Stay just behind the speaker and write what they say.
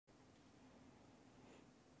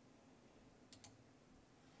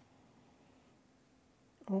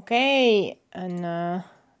Okay, and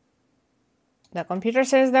the computer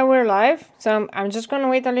says that we're live, so I'm just gonna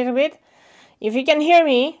wait a little bit. If you can hear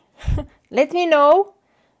me, let me know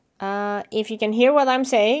if you can hear what I'm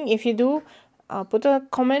saying. If you do, put a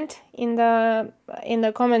comment in the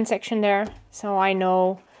comment section there, so I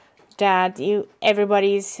know that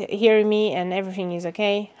everybody's hearing me and everything is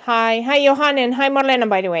okay. Hi Johan, and hi Marlena,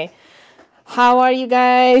 by the way. How are you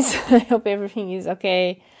guys? I hope everything is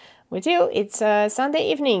okay with you. It's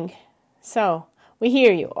Sunday evening, so we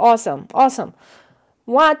hear you. Awesome.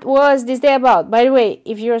 What was this day about? By the way,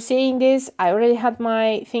 if you're seeing this, I already had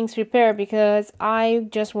my things prepared because I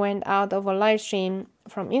just went out of a live stream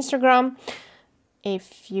from Instagram.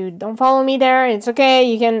 If you don't follow me there, it's okay.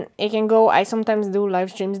 You can go. I sometimes do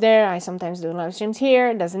live streams there. I sometimes do live streams here.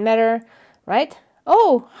 It doesn't matter, right?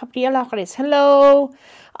 Oh, Gabriela, hello.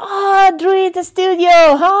 Ah, Druid Studio.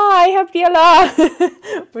 Hi, Gabriela.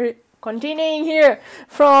 We're continuing here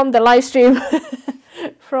from the live stream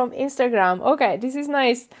from Instagram. Okay, this is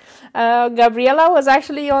nice. Gabriela was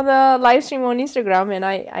actually on the live stream on Instagram, and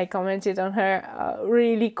I commented on her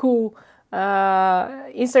really cool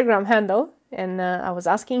Instagram handle. And I was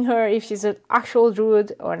asking her if she's an actual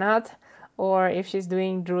druid or not, or if she's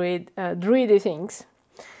doing druidy things.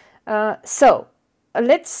 So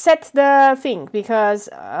let's set the thing, because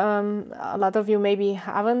a lot of you maybe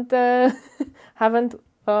haven't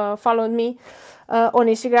followed me on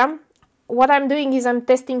Instagram. What I'm doing is I'm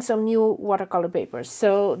testing some new watercolor papers.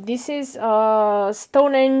 So this is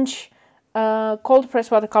Stonehenge cold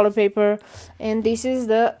press watercolor paper, and this is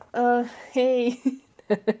the hey.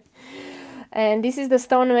 And this is the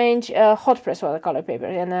Stonehenge hot press watercolor paper,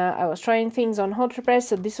 and I was trying things on hot press.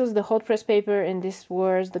 So this was the hot press paper, and this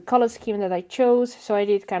was the color scheme that I chose. So I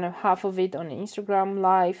did kind of half of it on Instagram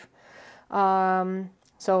live.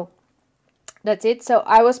 So that's it. So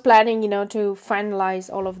I was planning, to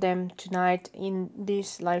finalize all of them tonight in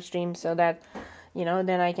this live stream, so that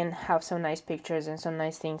then I can have some nice pictures and some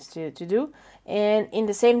nice things to do, and in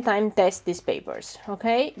the same time test these papers,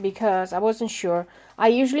 okay? Because I wasn't sure. I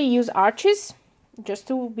usually use arches, just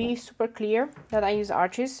to be super clear that I use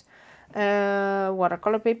arches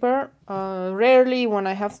watercolor paper. Rarely, when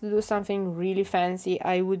I have to do something really fancy,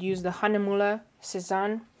 I would use the Hahnemuller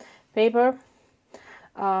Cezanne paper,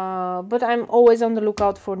 but I'm always on the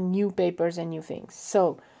lookout for new papers and new things.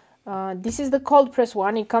 So this is the cold press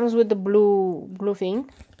one. It comes with the blue thing,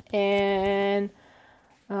 and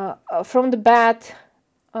from the bat,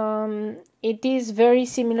 it is very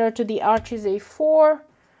similar to the Arches A4.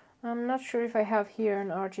 I'm not sure if I have here an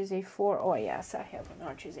Arches A4. Oh yes, I have an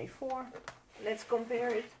Arches A4. Let's compare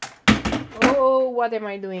it. Oh, what am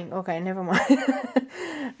I doing? Okay, never mind.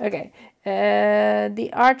 Okay, the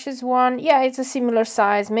Arches one, yeah, it's a similar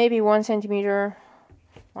size, maybe 1 centimeter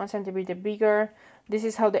bigger. This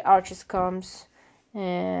is how the Arches comes,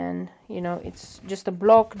 and it's just a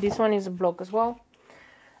block. This one is a block as well.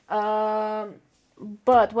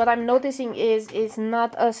 But what I'm noticing is it's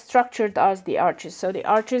not as structured as the Arches. So the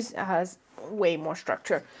Arches has way more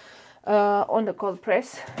structure on the cold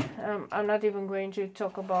press. I'm not even going to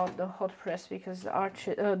talk about the hot press, because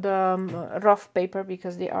the rough paper,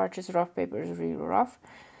 because the Arches rough paper is really rough.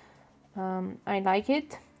 I like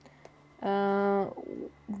it.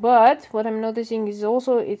 But what I'm noticing is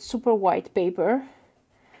also it's super white paper,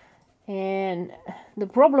 and the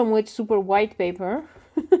problem with super white paper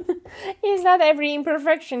is that every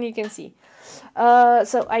imperfection you can see.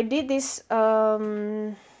 So I did this,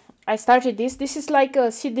 I started this is like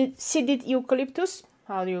a seeded eucalyptus.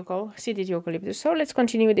 How do you call seeded eucalyptus? So let's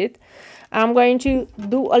continue with it. I'm going to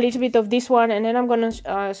do a little bit of this one, and then I'm going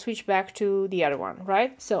to switch back to the other one,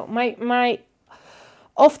 right? So my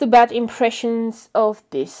off the bat impressions of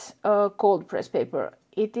this cold press paper.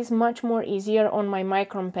 It is much more easier on my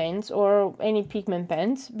Micron pens or any pigment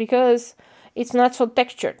pens, because it's not so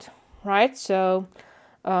textured, right? So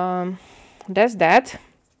that's that.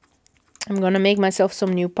 I'm gonna make myself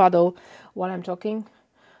some new puddle while I'm talking,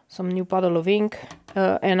 some new puddle of ink,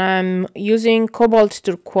 and I'm using cobalt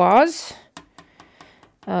turquoise,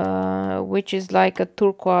 which is like a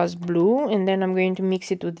turquoise blue, and then I'm going to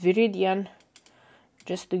mix it with Viridian,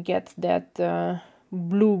 just to get that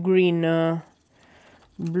blue-green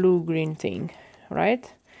thing,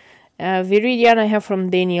 right? Viridian I have from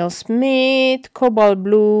Daniel Smith. Cobalt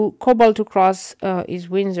blue, cobalt turquoise is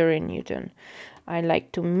Winsor & Newton. I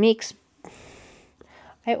like to mix.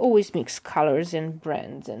 I always mix colors and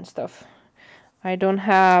brands and stuff. I don't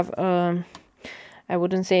have, I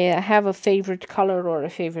wouldn't say I have a favorite color or a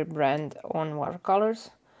favorite brand on watercolors.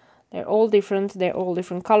 They're all different. They're all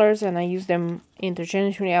different colors, and I use them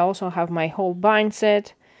interchangeably. I also have my holbein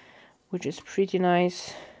set, which is pretty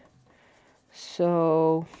nice.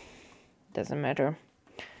 So doesn't matter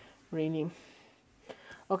really.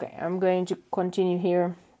 Okay, I'm going to continue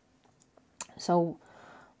here. So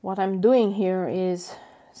what I'm doing here is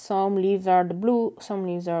some leaves are the blue, some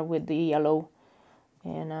leaves are with the yellow,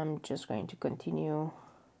 and I'm just going to continue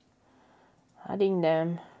adding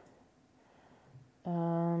them.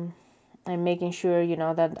 I'm making sure, you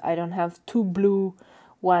know, that I don't have two blue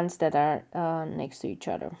ones that are next to each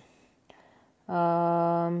other.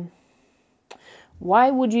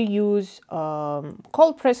 Why would you use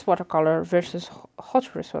cold press watercolor versus hot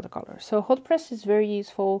press watercolor? So hot press is very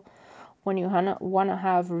useful when you want to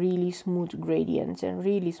have really smooth gradients and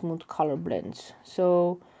really smooth color blends.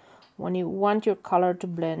 So when you want your color to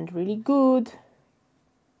blend really good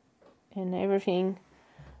and everything,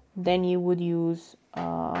 then you would use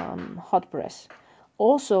hot press.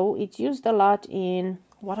 Also, it's used a lot in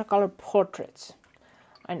watercolor portraits.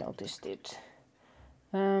 I noticed it.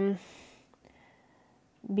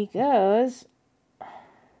 Because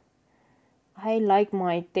I like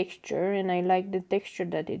my texture and I like the texture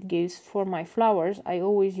that it gives for my flowers, I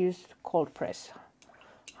always use cold press.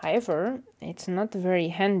 However, it's not very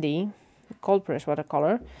handy, cold press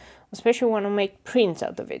watercolor, especially when I make prints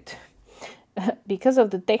out of it. Because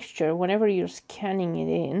of the texture, whenever you're scanning it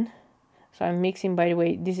in, so I'm mixing, by the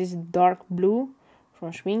way, this is dark blue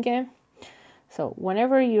from StreamCam. So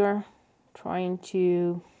whenever you're trying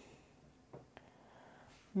to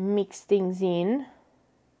mix things in,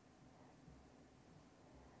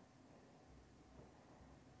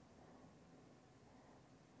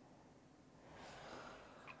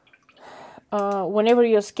 whenever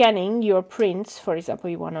you're scanning your prints, for example,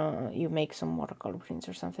 you make some watercolor prints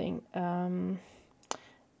or something,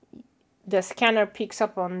 the scanner picks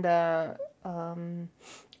up on the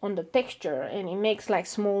texture and it makes like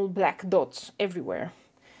small black dots everywhere.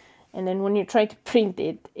 And then when you try to print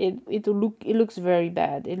it, it looks very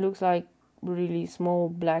bad. It looks like really small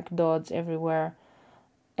black dots everywhere.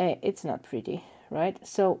 It's not pretty, right?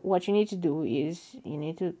 So what you need to do is you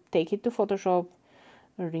need to take it to Photoshop,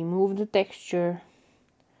 remove the texture,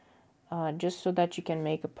 just so that you can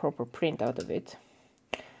make a proper print out of it,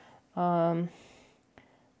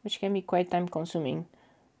 which can be quite time consuming.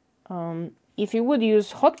 If you would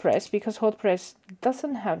use hot press, because hot press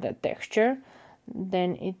doesn't have that texture,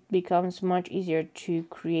 then it becomes much easier to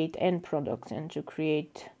create end products and to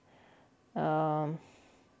create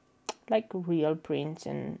like real prints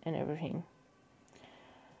and everything.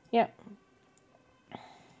 Yeah.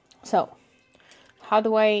 So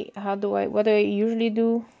what I usually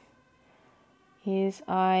do is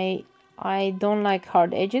I don't like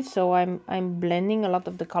hard edges, so I'm blending a lot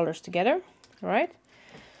of the colors together, right?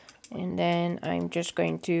 And then I'm just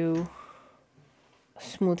going to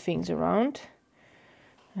smooth things around.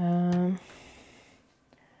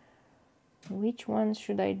 Which ones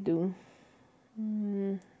should I do?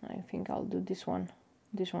 I think I'll do this one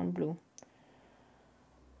blue.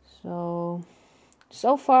 So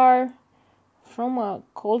far, from a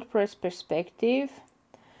cold press perspective,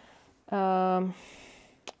 I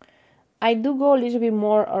do go a little bit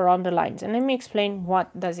more around the lines, and let me explain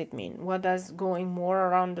what does it mean. What does going more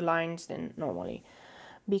around the lines than normally?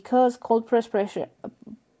 Because cold press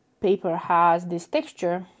paper has this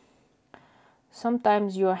texture,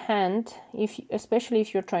 sometimes your hand, especially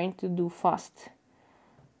if you're trying to do fast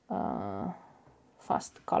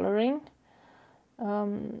coloring,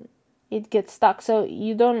 it gets stuck. So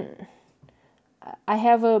I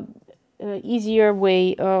have a easier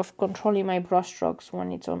way of controlling my brush strokes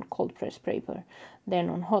when it's on cold press paper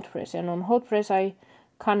than on hot press. And on hot press I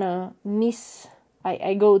kind of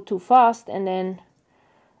I go too fast, and then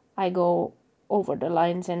I go over the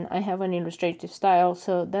lines, and I have an illustrative style,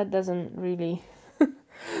 so that doesn't really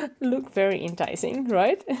look very enticing,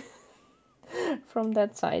 right? From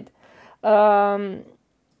that side.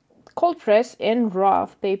 Cold press and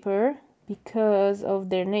rough paper, because of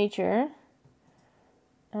their nature,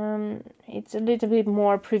 it's a little bit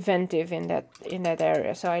more preventive in that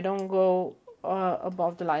area, so I don't go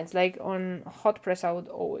above the lines. Like on hot press I would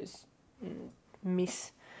always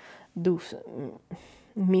miss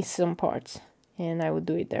some parts, and I would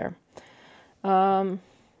do it there.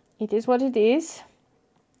 It is what it is.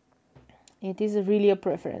 It is really a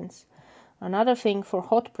preference. Another thing for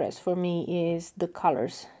hot press for me is the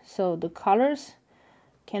colors. So the colors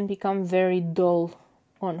can become very dull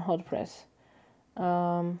on hot press.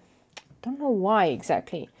 Don't know why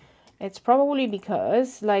exactly. It's probably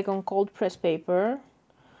because, like on cold press paper,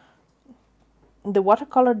 the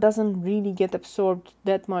watercolor doesn't really get absorbed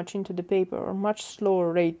that much into the paper, or much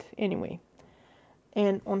slower rate anyway.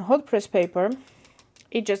 And on hot press paper,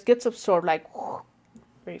 it just gets absorbed like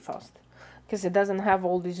very fast, because it doesn't have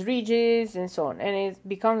all these ridges and so on, and it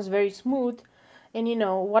becomes very smooth. And you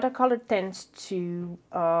know, watercolor tends to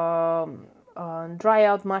dry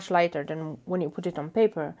out much lighter than when you put it on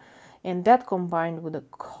paper, and that combined with the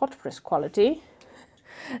hot press quality,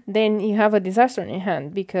 then you have a disaster in your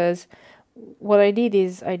hand. Because what I did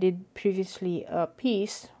is I did previously a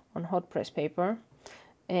piece on hot press paper,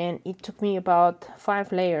 and it took me about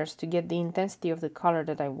 5 layers to get the intensity of the color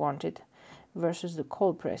that I wanted versus the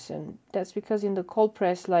cold press. And that's because in the cold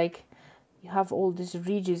press, like, you have all these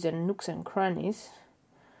ridges and nooks and crannies,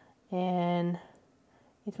 and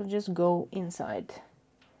it will just go inside.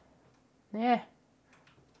 Yeah.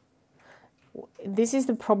 This is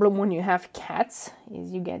the problem when you have cats,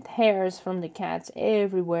 is you get hairs from the cats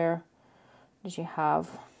everywhere that you have.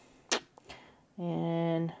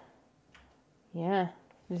 And yeah,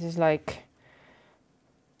 this is like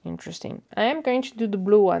interesting. I am going to do the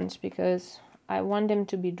blue ones because I want them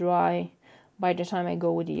to be dry by the time I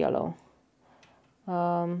go with the yellow.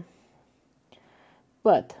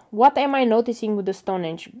 But what am I noticing with the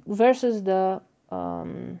Stonehenge versus the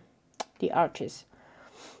arches?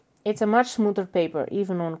 It's a much smoother paper,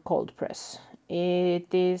 even on cold press.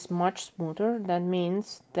 It is much smoother. That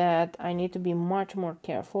means that I need to be much more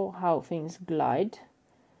careful how things glide.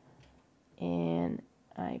 And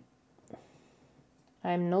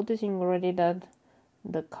I'm noticing already that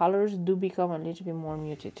the colors do become a little bit more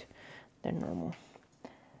muted than normal.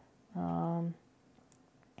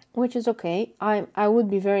 Which is okay. I would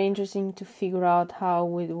be very interesting to figure out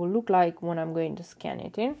how it will look like when I'm going to scan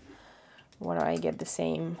it in, whether I get the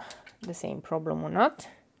same problem or not.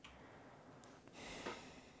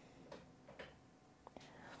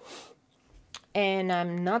 And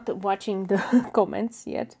I'm not watching the comments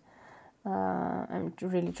yet. I'm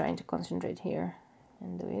really trying to concentrate here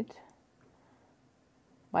and do it.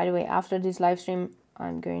 By the way, after this live stream,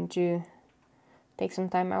 I'm going to take some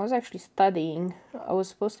time. I was actually studying. I was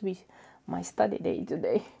supposed to be my study day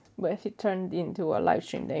today, but it turned into a live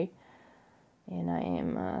stream day. And I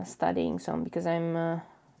am studying some, because I'm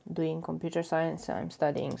doing computer science. I'm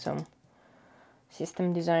studying some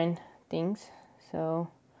system design things. So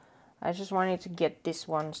I just wanted to get this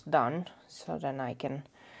ones done, so then I can,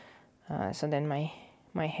 so then my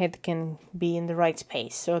head can be in the right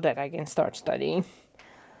space, so that I can start studying.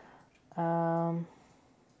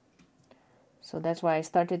 So that's why I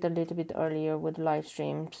started a little bit earlier with live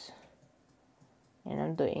streams, and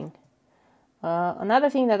I'm doing. Another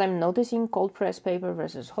thing that I'm noticing, cold press paper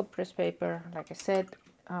versus hot press paper, like I said,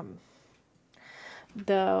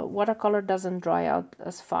 the watercolor doesn't dry out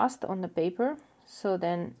as fast on the paper, so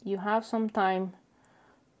then you have some time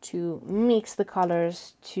to mix the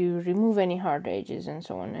colors, to remove any hard edges and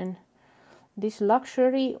so on. And this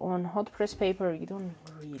luxury on hot press paper you don't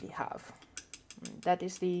really have. That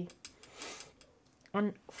is the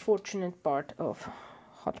unfortunate part of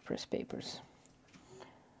hot press papers.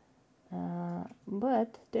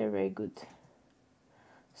 But they're very good.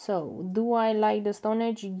 So, do I like the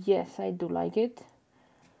Stonehenge? Yes, I do like it.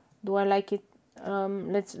 Do I like it?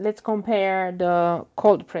 Let's compare the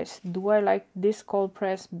cold press. Do I like this cold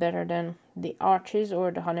press better than the arches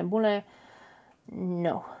or the Hanemule?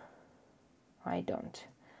 No, I don't.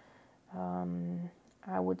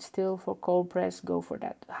 I would still, for cold press, go for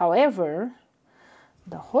that. However,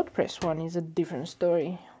 the hot press one is a different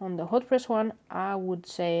story. On the hot press one, I would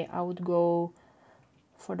say I would go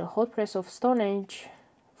for the hot press of Stonehenge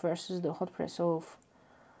versus the hot press of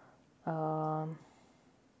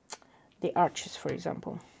the arches, for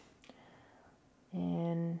example.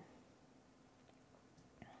 And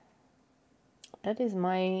that's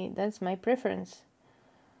my preference,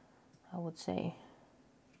 I would say.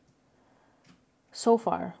 So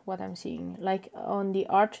far, what I'm seeing, like on the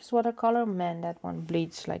arches watercolor, man, that one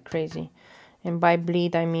bleeds like crazy. And by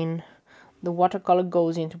bleed, I mean the watercolor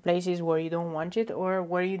goes into places where you don't want it, or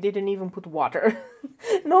where you didn't even put water.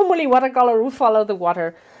 Normally, watercolor will follow the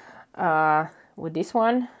water. With this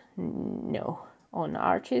one, no. On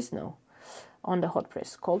arches, no. On the hot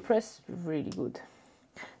press, cold press, really good.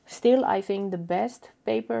 Still, I think the best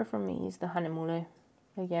paper for me is the Hanemule.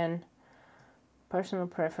 Again, personal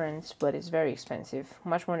preference, but it's very expensive,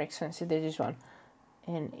 much more expensive than this one.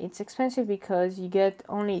 And it's expensive because you get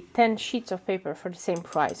only 10 sheets of paper for the same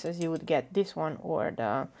price as you would get this one or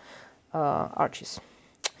the arches.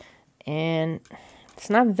 And it's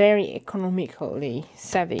not very economically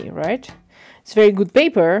savvy, right? It's very good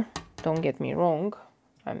paper, don't get me wrong.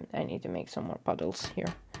 I need to make some more puddles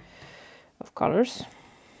here of colors.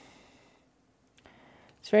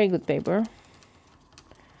 It's very good paper,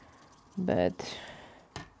 but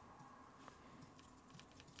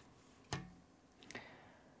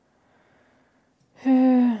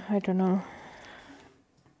I don't know.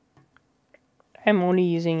 I'm only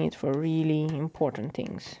using it for really important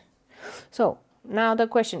things. So now the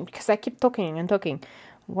question, because I keep talking and talking,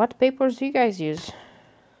 what papers do you guys use?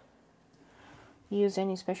 Use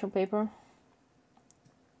any special paper?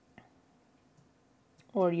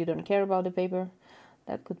 Or you don't care about the paper?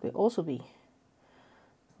 That could be also be,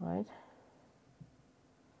 right?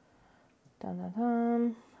 Dun, dun,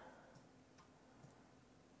 dun.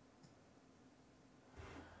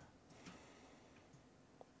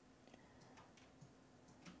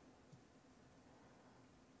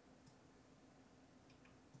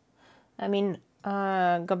 I mean,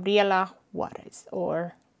 Gabriela Juarez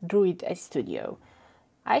or Druid Studio.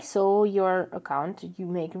 I saw your account. You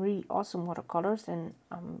make really awesome watercolors, and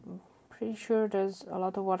I'm pretty sure there's a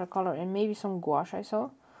lot of watercolor and maybe some gouache I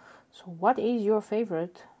saw. So what is your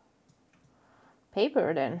favorite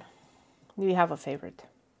paper then? Do you have a favorite?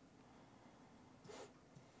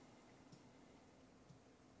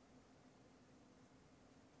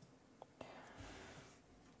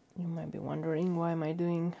 You might be wondering why am I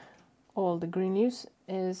doing all the green leaves.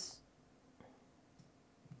 Is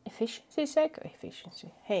efficiency sake?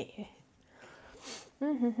 Efficiency. Hey.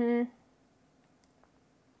 I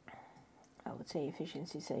would say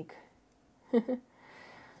efficiency sake.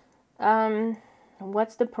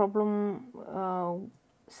 What's the problem?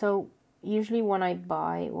 So usually when I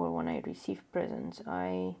buy or when I receive presents,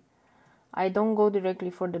 I don't go directly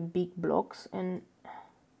for the big blocks, and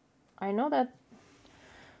I know that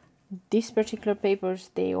these particular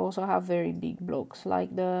papers, they also have very big blocks,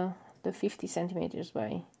 like the 50 centimeters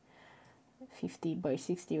by 50 by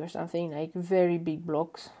 60 or something, like very big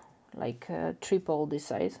blocks, like triple this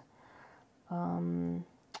size. And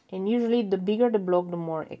usually the bigger the block, the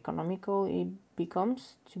more economical it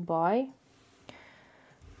becomes to buy.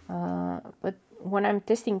 But when I'm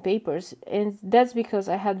testing papers, and that's because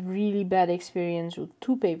I had really bad experience with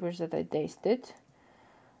two papers that I tasted,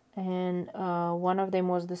 and one of them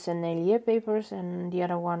was the Sennelier papers and the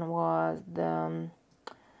other one was the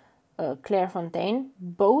Clairefontaine.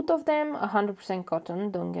 Both of them 100%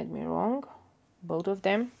 cotton, don't get me wrong, both of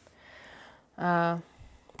them.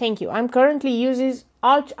 Thank you. I'm currently using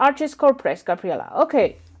Arches Core Press, Gabriela.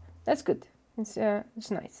 Okay, that's good. It's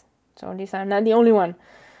nice. So at least I'm not the only one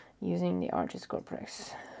using the Arches Core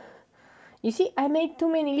Press. You see, I made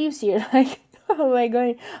too many leaves here. Like, how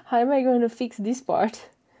am I going to fix this part?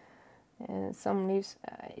 Some leaves,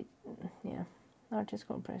 yeah, Arches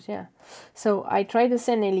Core Press, yeah. So I tried the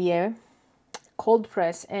Sennelier, cold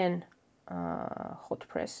press and hot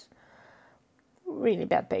press. Really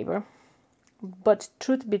bad paper. But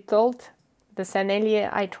truth be told, the Sennelier,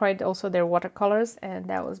 I tried also their watercolors, and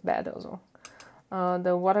that was bad also.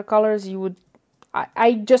 The watercolors,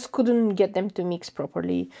 I just couldn't get them to mix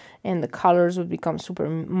properly, and the colors would become super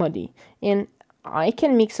muddy. And I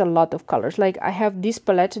can mix a lot of colors. Like I have this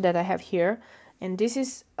palette that I have here, and this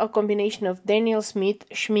is a combination of Daniel Smith,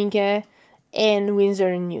 Schminke, and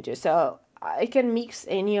Winsor & Newton. So I can mix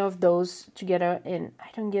any of those together, and I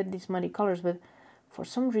don't get these muddy colors, but for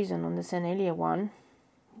some reason on the Sennelier one,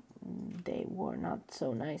 they were not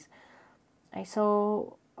so nice. I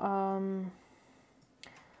saw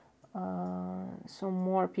some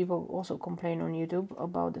more people also complain on YouTube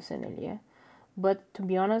about the Sennelier, but to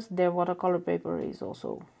be honest, their watercolor paper is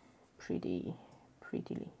also pretty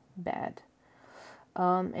bad.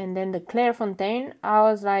 And then the Clairefontaine, I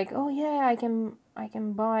was like, oh yeah, I can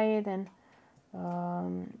buy it, and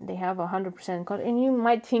they have 100% cotton, and you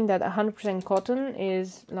might think that 100% cotton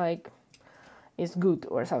is like is good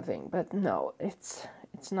or something, but no, it's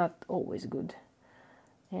not always good,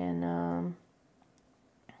 and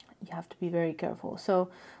you have to be very careful. So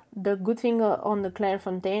the good thing on the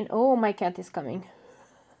Clairefontaine, oh, my cat is coming.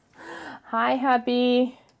 Hi,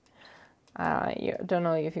 Happy. I don't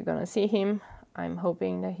know if you're gonna see him. I'm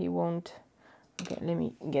hoping that he won't. Okay, let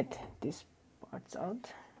me get these parts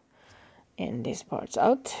out and these parts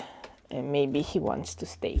out, and maybe he wants to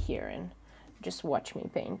stay here and just watch me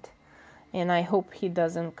paint. And I hope he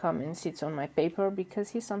doesn't come and sits on my paper, because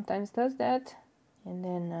he sometimes does that. And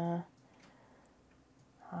then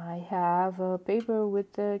I have a paper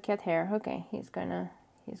with the cat hair. Okay, he's gonna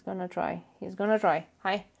try.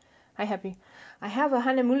 Hi, Happy. I have a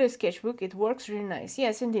Hahnemühle sketchbook. It works really nice.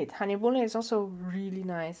 Yes, indeed. Hahnemühle is also really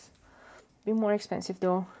nice. A bit more expensive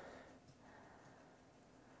though.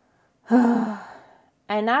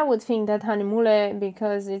 And I would think that Hahnemühle,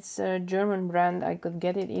 because it's a German brand, I could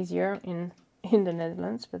get it easier in the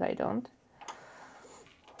Netherlands, but I don't.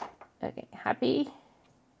 Okay, Happy.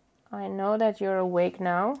 I know that you're awake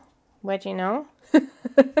now. What you know?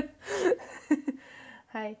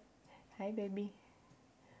 Hi, baby.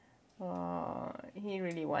 Oh, he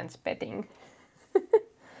really wants petting.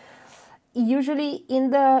 Usually in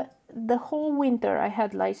the whole winter I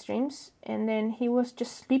had live streams, and then he was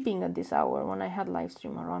just sleeping at this hour when I had live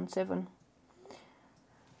stream around 7.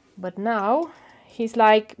 But now he's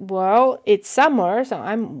like, well, it's summer, so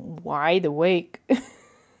I'm wide awake.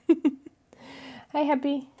 Hi,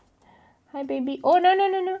 happy. Hi, baby. Oh, no, no,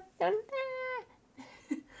 no, no.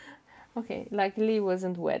 Okay, luckily it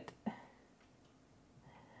wasn't wet.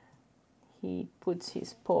 He puts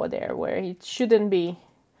his paw there where it shouldn't be.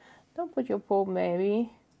 Don't put your paw,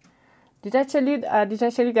 baby. Did I tell you? Did I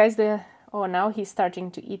tell you guys the? Oh, now he's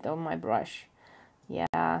starting to eat on my brush.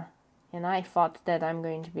 Yeah, and I thought that I'm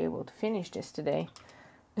going to be able to finish this today.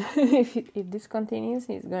 if this continues,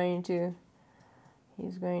 he's going to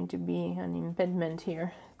be an impediment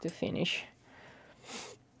here to finish.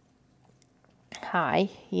 Hi.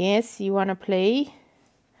 Yes, you wanna play?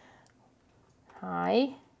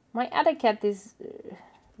 Hi. My other cat is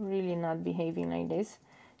really not behaving like this.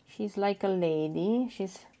 She's like a lady.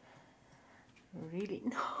 She's really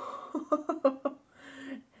no.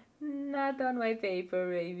 Not on my paper,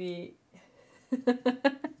 baby.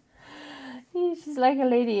 She's like a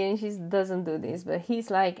lady and she doesn't do this, but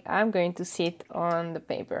he's like, I'm going to sit on the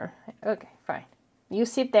paper. Okay, fine. You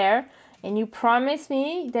sit there and you promise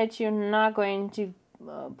me that you're not going to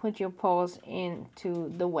put your paws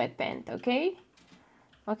into the wet paint, okay?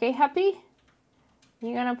 Okay, happy?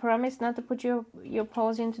 You're gonna promise not to put your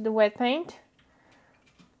paws into the wet paint?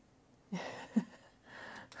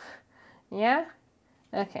 Yeah?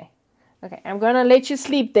 Okay. Okay, I'm gonna let you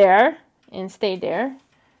sleep there and stay there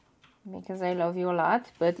because I love you a lot.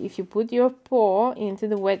 But if you put your paw into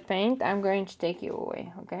the wet paint, I'm going to take you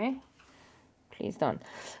away, okay? Please don't.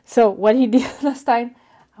 So what he did last time,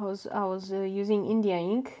 I was using India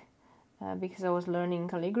ink because I was learning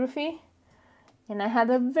calligraphy, and I had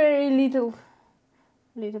a very little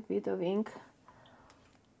bit of ink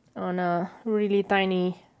on a really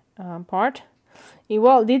tiny part. He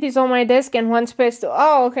well did this on my desk and one space to.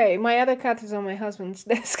 Oh, okay. My other cat is on my husband's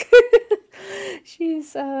desk.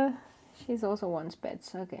 she's also one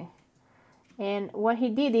spets. Okay. And what he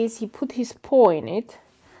did is he put his paw in it,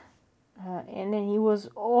 and then he was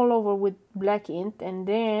all over with black ink, and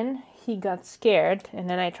then he got scared, and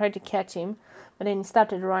then I tried to catch him, but then he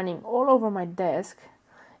started running all over my desk,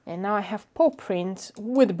 and now I have paw prints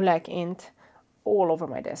with black ink all over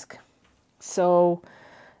my desk. So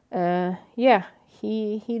yeah,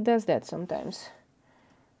 he does that sometimes,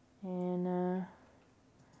 and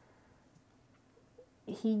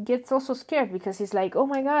he gets also scared because he's like, oh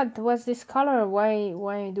my god, what's this color?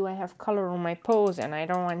 Why do I have color on my paws? And I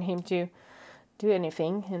don't want him to do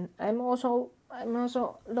anything. And I'm also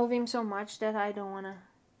love him so much that I don't want to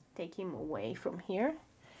take him away from here.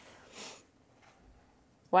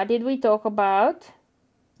 What did we talk about?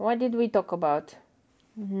 What did we talk about?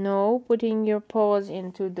 No, putting your paws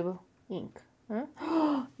into the ink. Huh?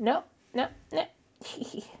 No, no, no.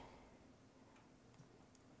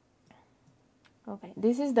 Okay,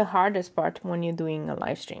 this is the hardest part when you're doing a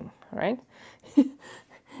live stream, right?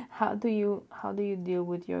 How do you deal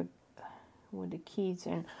with the kids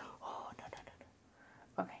and oh no.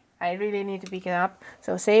 Okay, I really need to pick it up.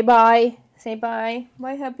 So say bye. Say bye.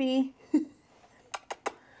 Bye, happy.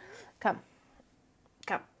 Come.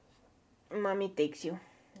 Mommy takes you.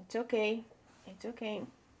 It's okay. It's okay.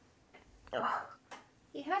 Oh,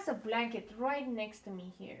 he has a blanket right next to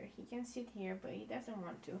me here. He can sit here, but he doesn't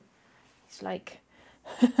want to. It's like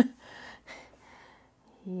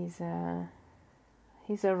he's a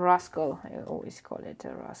rascal. I always call it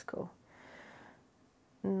a rascal.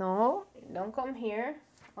 No, don't come here.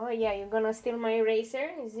 Oh yeah, you're gonna steal my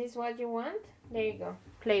eraser? Is this what you want? There you go.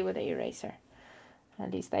 Play with the eraser.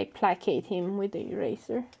 At least I placate him with the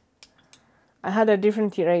eraser. I had a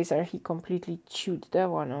different eraser. He completely chewed that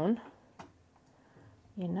one on.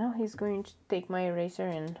 And now he's going to take my eraser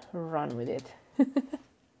and run with it.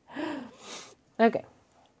 Okay.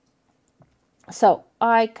 So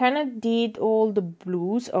I kind of did all the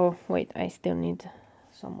blues. Oh, wait, I still need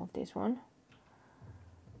some of this one.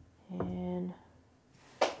 And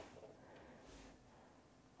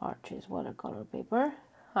Archie's watercolor paper.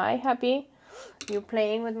 Hi, happy. You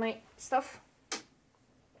playing with my stuff?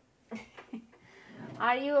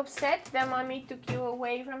 Are you upset that mommy took you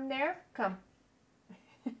away from there? Come.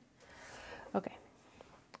 Okay.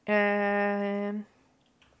 And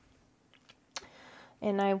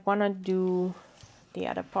I want to do the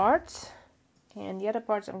other parts. And the other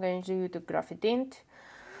parts I'm going to do the graphite tint.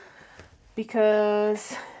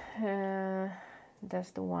 Because that's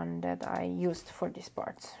the one that I used for these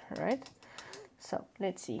parts, right? So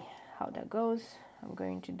let's see how that goes. I'm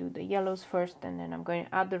going to do the yellows first, and then I'm going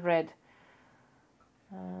to add the red.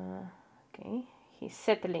 Okay, he's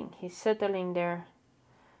settling there.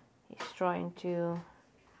 He's trying to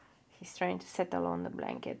settle on the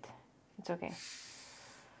blanket. It's okay.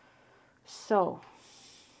 So,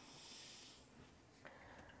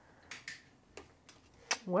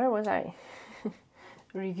 where was I?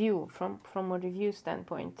 Review, from a review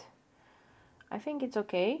standpoint, I think it's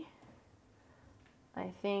okay.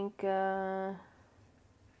 I think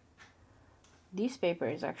this paper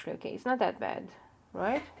is actually okay. It's not that bad,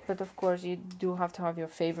 right? But of course you do have to have your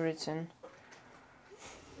favorites, and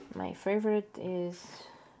my favorite is,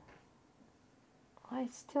 I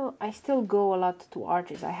still go a lot to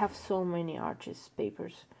arches. I have so many arches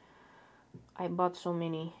papers. I bought so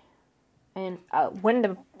many. And when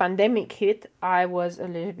the pandemic hit, I was a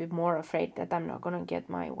little bit more afraid that I'm not gonna get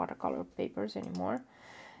my watercolor papers anymore.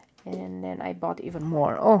 And then I bought even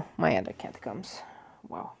more. Oh, my other cat comes.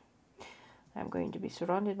 Wow. I'm going to be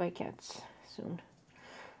surrounded by cats soon.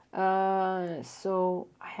 So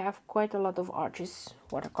I have quite a lot of arches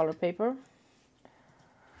watercolor paper.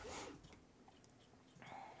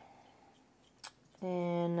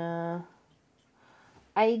 And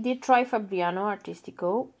I did try Fabriano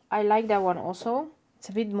Artistico. I like that one also. It's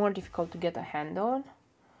a bit more difficult to get a hand on.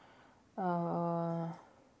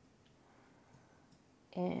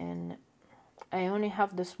 And I only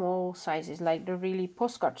have the small sizes, like the really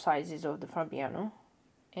postcard sizes of the Fabriano.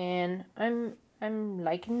 And I'm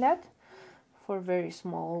liking that for very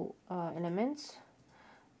small elements.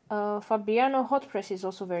 Fabriano hot press is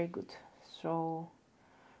also very good. So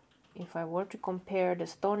if I were to compare the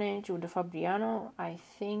Stonehenge with the Fabriano, I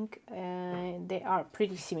think they are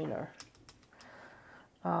pretty similar.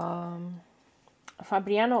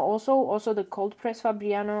 Fabriano also the cold press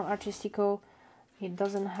Fabriano Artistico, it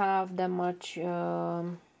doesn't have that much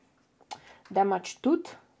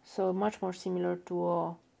tooth, so much more similar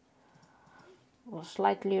to a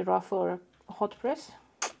slightly rougher hot press.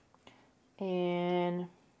 And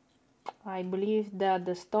I believe that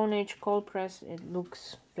the Stonehenge cold press, it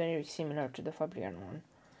looks very similar to the Fabriano one.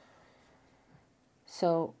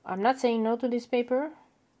 So I'm not saying no to this paper.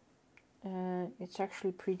 It's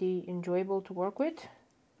actually pretty enjoyable to work with.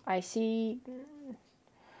 I see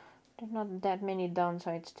there's not that many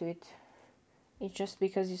downsides to it. It's just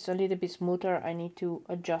because it's a little bit smoother, I need to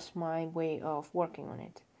adjust my way of working on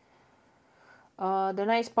it. The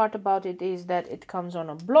nice part about it is that it comes on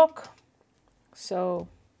a block. So,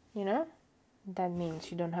 you know, that means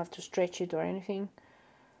you don't have to stretch it or anything.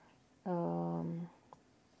 And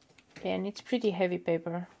it's pretty heavy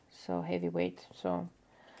paper, so heavyweight, so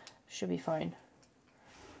should be fine.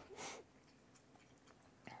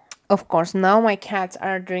 Of course, now my cats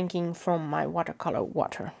are drinking from my watercolor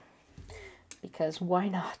water, because why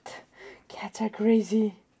not? Cats are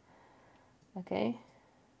crazy. Okay.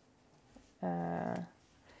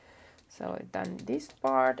 So I've done this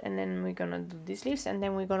part, and then we're gonna do these leaves, and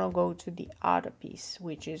then we're gonna go to the other piece,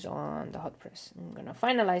 which is on the hot press. I'm gonna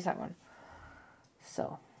finalize that one.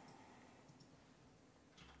 So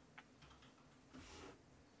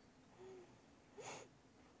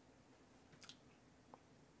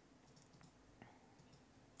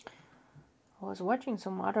I was watching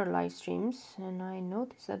some other live streams, and I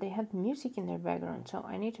noticed that they had music in their background, so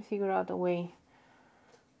I need to figure out a way,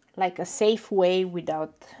 like a safe way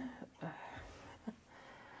without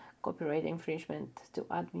copyright infringement, to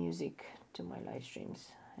add music to my live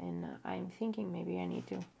streams. And I'm thinking maybe I need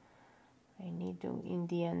to in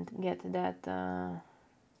the end get that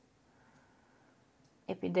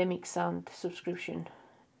Epidemic Sound subscription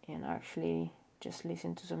and actually just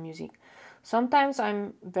listen to some music. Sometimes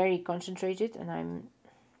I'm very concentrated and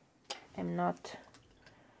I'm not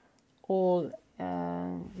all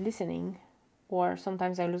listening, or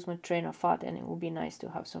sometimes I lose my train of thought, and it would be nice to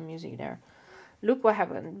have some music there. Look what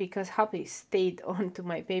happened, because Happy stayed onto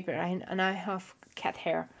my paper, and I have cat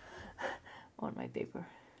hair on my paper.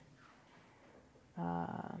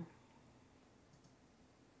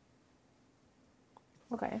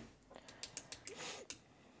 Okay.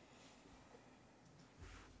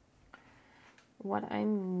 What I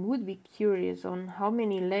would be curious on, how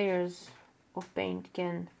many layers of paint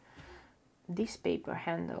can this paper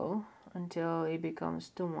handle until it becomes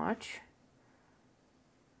too much.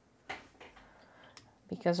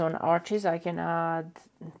 Because on arches I can add,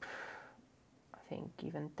 I think,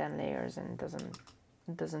 even 10 layers, and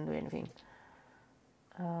it doesn't do anything.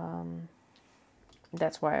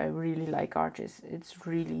 That's why I really like arches. It's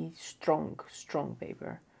really strong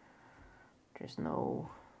paper. There's no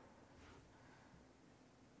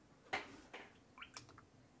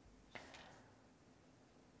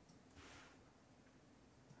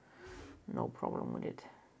no problem with it.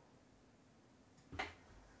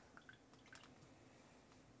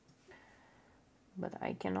 But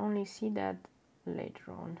I can only see that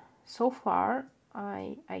later on. So far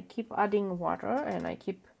I keep adding water and I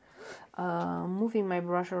keep moving my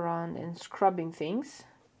brush around and scrubbing things,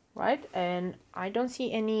 right? And I don't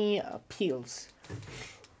see any peels.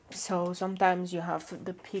 So sometimes you have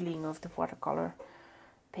the peeling of the watercolor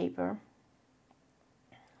paper.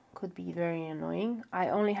 Could be very annoying. I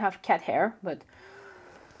only have cat hair, but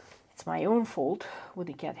it's my own fault with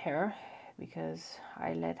the cat hair because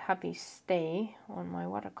I let Happy stay on my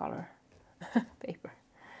watercolor paper.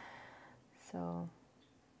 So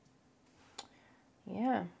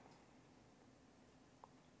yeah,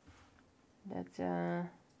 that's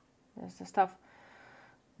the stuff.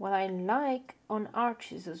 What I like on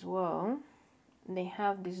arches as well, they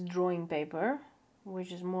have this drawing paper,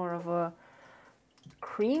 which is more of a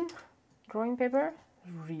cream drawing paper.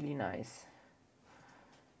 Really nice.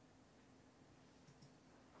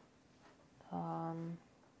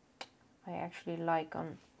 I actually like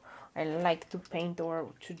I like to paint or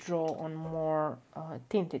to draw on more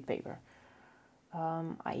tinted paper.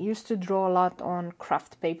 I used to draw a lot on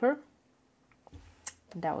craft paper.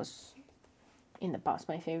 That was in the past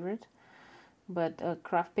my favorite. But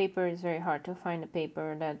craft paper is very hard to find a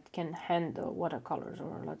paper that can handle watercolors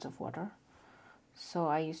or lots of water. So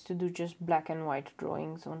I used to do just black and white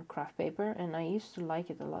drawings on craft paper, and I used to like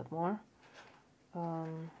it a lot more.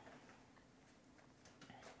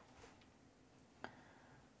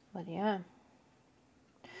 But yeah.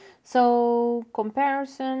 So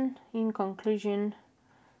comparison, in conclusion,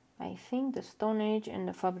 I think the Stonehenge and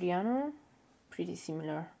the Fabriano pretty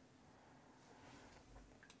similar.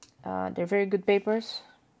 They're very good papers.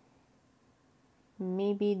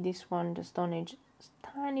 Maybe this one, the Stonehenge, is a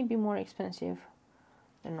tiny bit more expensive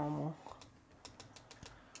than normal.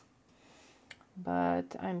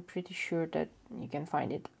 But I'm pretty sure that you can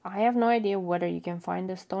find it. I have no idea whether you can find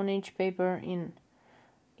the Stonehenge paper in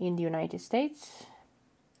the United States.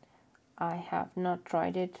 I have not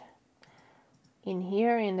tried it. In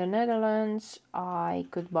here in the Netherlands, I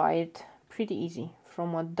could buy it pretty easy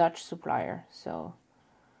from a Dutch supplier. So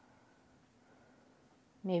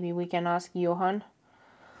maybe we can ask Johan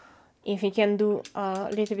if he can do a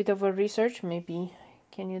little bit of a research. Maybe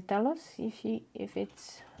can you tell us if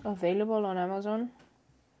it's available on Amazon?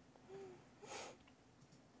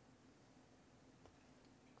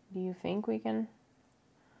 Do you think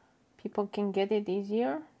people can get it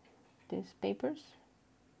easier, these papers?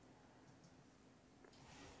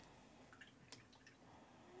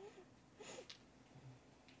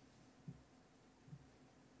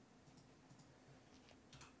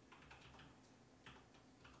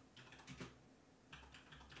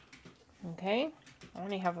 Okay, I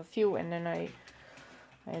only have a few and then I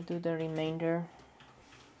do the remainder.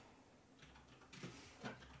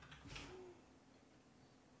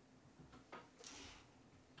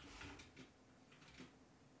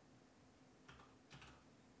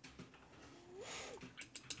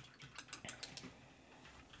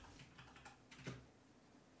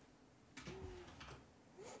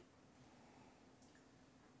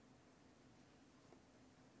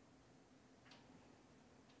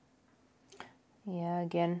 Yeah,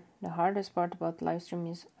 again, the hardest part about live stream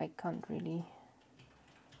is I can't really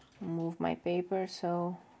move my paper,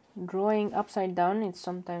 so drawing upside down is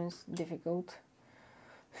sometimes difficult.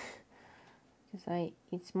 Because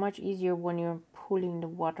it's much easier when you're pulling the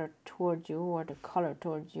water towards you or the color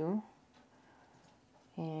towards you,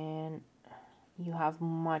 and you have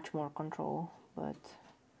much more control, but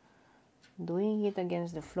doing it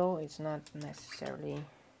against the flow is not necessarily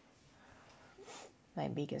my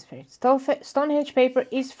biggest favorite. Stonehenge paper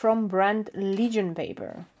is from brand Legion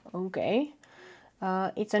Paper. Okay,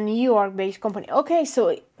 it's a New York based company. Okay,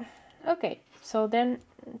 so then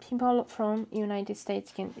people from United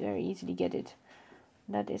States can very easily get it.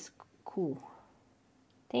 That is cool.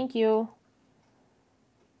 Thank you.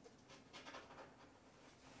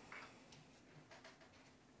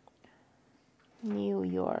 New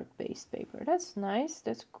York based paper. That's nice.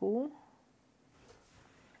 That's cool.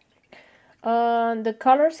 The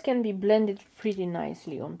colors can be blended pretty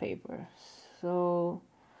nicely on paper. So,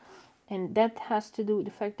 and that has to do with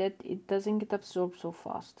the fact that it doesn't get absorbed so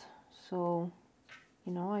fast. So,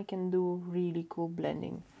 you know, I can do really cool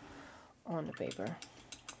blending on the paper.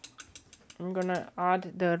 I'm gonna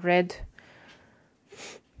add the red.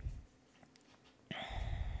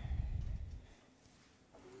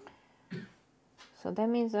 So that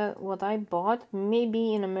means that what I bought,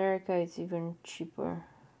 maybe in America it's even cheaper,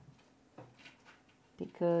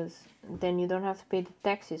 because then you don't have to pay the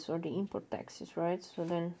taxes or the import taxes, right? So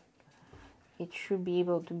then it should be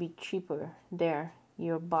able to be cheaper there.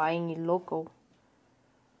 You're buying it local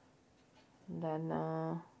than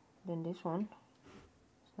this one.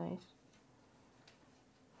 It's nice.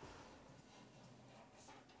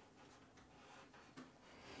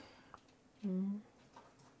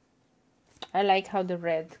 I like how the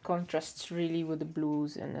red contrasts really with the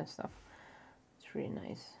blues and stuff. It's really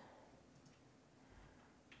nice.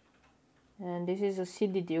 And this is a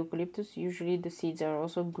seeded eucalyptus. Usually the seeds are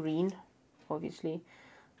also green, obviously,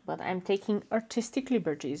 but I'm taking artistic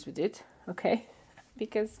liberties with it, okay?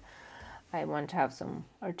 Because I want to have some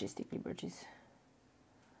artistic liberties.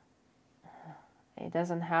 It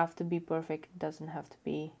doesn't have to be perfect, it doesn't have to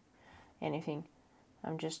be anything.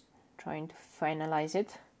 I'm just trying to finalize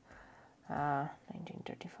it.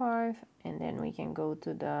 1935, and then we can go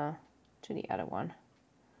to the other one,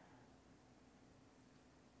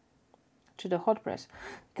 to the hot press,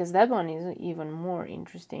 because that one is even more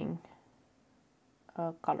interesting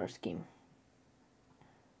color scheme.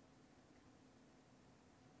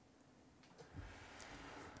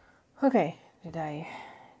 Okay, did I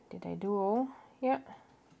do all? Yeah.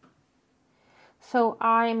 So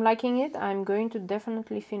I'm liking it. I'm going to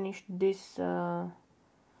definitely finish this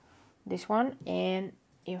this one, and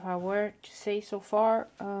if I were to say so far,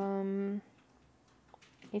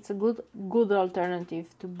 it's a good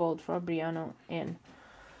alternative to both Fabriano and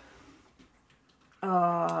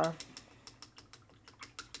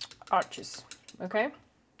Arches. Okay,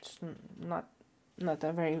 it's not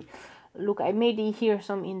a very look. I made here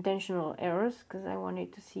some intentional errors because I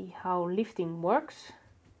wanted to see how lifting works.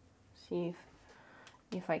 See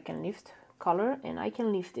if I can lift color, and I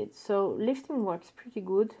can lift it. So lifting works pretty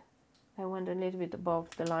good. I went a little bit above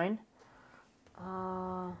the line,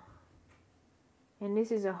 and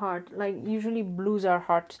this is a hard, like usually blues are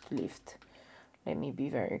hard to lift. Let me be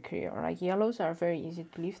very clear. Like yellows are very easy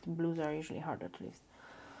to lift, blues are usually harder to lift.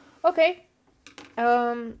 Okay,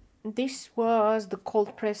 this was the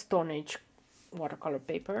cold press Stonehenge watercolor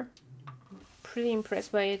paper. Pretty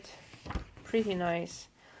impressed by it, pretty nice.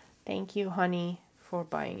 Thank you, honey, for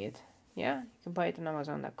buying it. Yeah, you can buy it on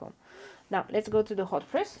Amazon.com. Now let's go to the hot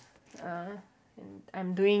press. And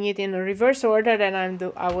I'm doing it in a reverse order than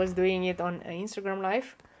I was doing it on Instagram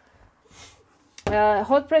Live.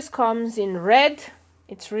 Hot press comes in red.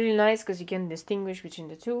 It's really nice because you can distinguish between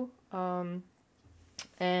the two. And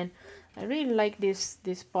I really like this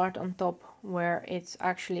part on top where it's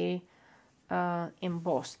actually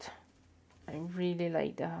embossed. I really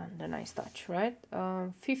like the nice touch, right?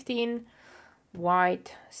 15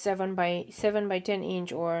 white, 7 by 10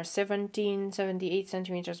 inch or 1778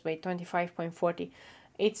 centimeters by 25.40.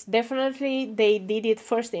 It's definitely, they did it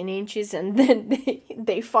first in inches, and then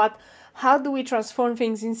they thought, how do we transform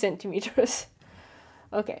things in centimeters?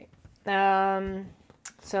 Okay,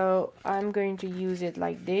 so I'm going to use it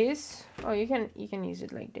like this. Oh, you can use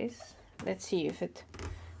it like this. Let's see if it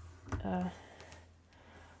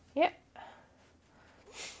yeah,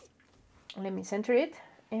 let me center it.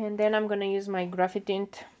 And then I'm gonna use my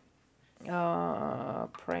Graphitint,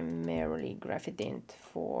 primarily Graphitint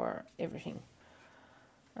for everything.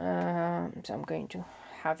 So I'm going to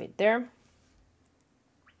have it there.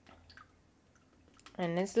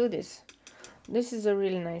 And let's do this. This is a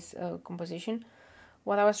really nice composition.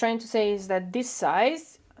 What I was trying to say is that this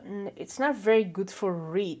size, it's not very good for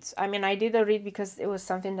wreaths. I mean, I did a wreath because it was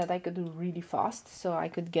something that I could do really fast, so I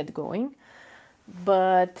could get going.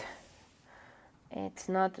 But it's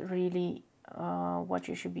not really what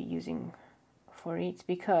you should be using for wreaths,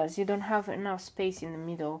 because you don't have enough space in the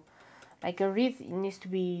middle. Like a wreath, it needs to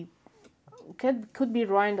be, could be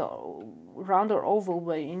round or oval,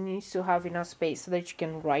 but it needs to have enough space so that you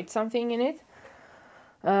can write something in it.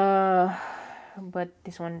 But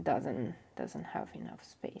this one doesn't have enough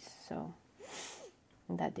space, so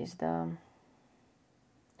that is the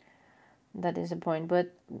point.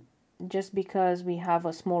 But just because we have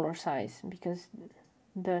a smaller size, because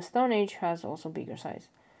the Stonehenge has also bigger size.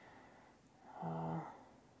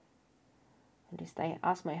 At least I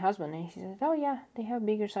asked my husband, and he said, oh yeah, they have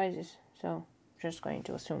bigger sizes. So just going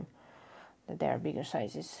to assume that they are bigger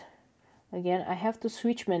sizes. Again, I have to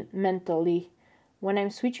switch mentally. When I'm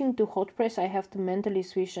switching to hot press, I have to mentally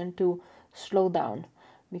switch and to slow down,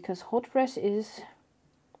 because hot press is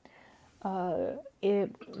the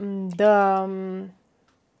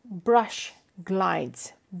brush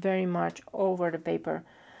glides very much over the paper,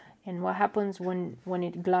 and what happens when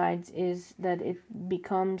it glides is that it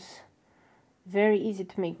becomes very easy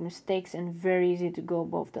to make mistakes and very easy to go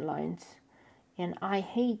above the lines. And I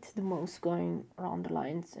hate the most going around the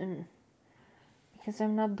lines, and because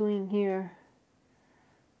I'm not doing here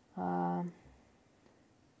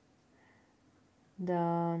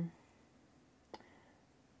the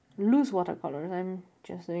loose watercolors. I'm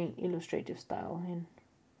just doing illustrative style, and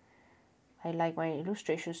I like my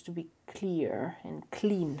illustrations to be clear and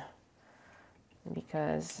clean,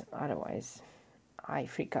 because otherwise I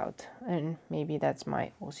freak out, and maybe that's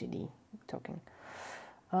my OCD talking.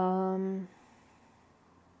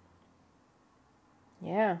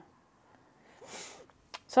 Yeah.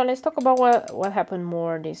 So let's talk about what happened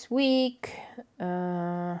more this week.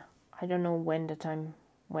 I don't know when the time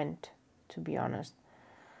went, to be honest.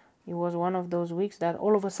 It was one of those weeks that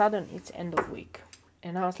all of a sudden it's end of week.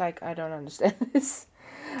 And I was like, I don't understand this.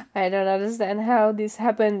 I don't understand how this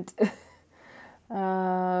happened.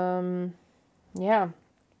 Yeah.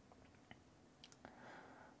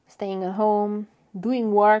 Staying at home,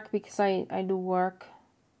 doing work, because I do work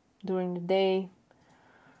during the day.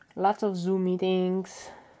 Lots of Zoom meetings.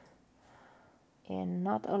 And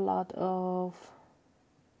not a lot of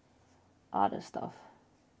other stuff,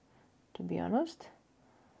 to be honest.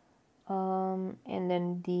 And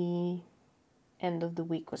then the end of the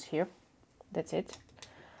week was here. That's it.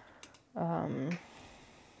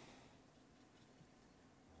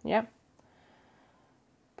 Yeah.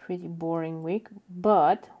 Pretty boring week.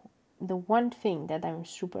 But the one thing that I'm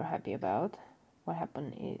super happy about, what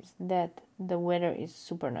happened, is that the weather is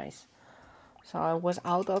super nice. So I was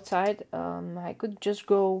outside. I could just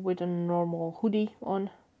go with a normal hoodie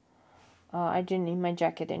on. I didn't need my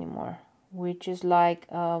jacket anymore, which is like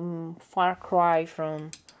far cry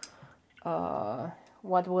from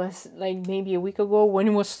what was like maybe a week ago when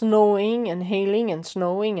it was snowing and hailing and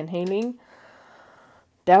snowing and hailing.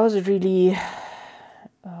 That was really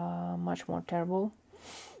much more terrible.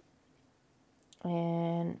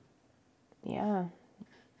 And yeah,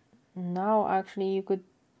 now actually you could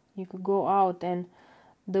go out and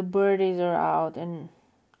the birdies are out, and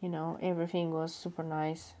you know, everything was super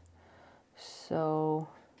nice. So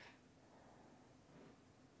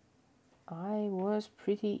I was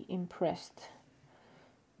pretty impressed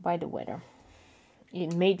by the weather.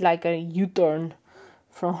 It made like a U-turn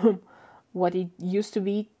from what it used to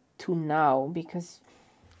be to now, because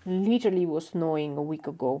literally it was snowing a week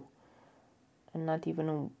ago, and not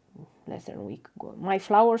even less than a week ago. My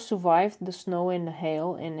flowers survived the snow and the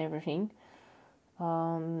hail and everything.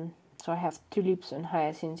 So I have tulips and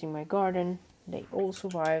hyacinths in my garden. They all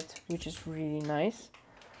survived, which is really nice.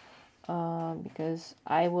 Because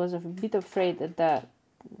I was a bit afraid that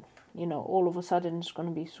you know, all of a sudden it's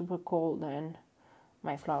gonna be super cold and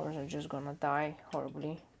my flowers are just gonna die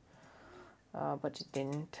horribly. But it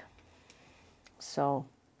didn't. So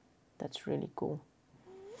that's really cool.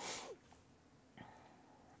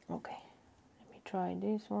 Okay, let me try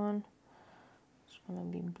this one. It's gonna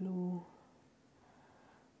be blue.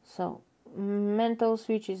 So mental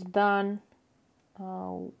switch is done.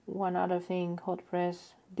 One other thing, hot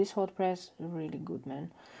press. This hot press is really good,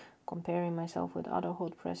 man. Comparing myself with other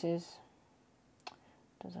hot presses,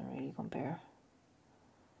 doesn't really compare.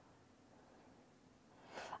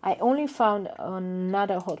 I only found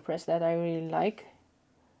another hot press that I really like,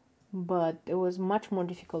 but it was much more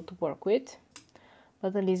difficult to work with.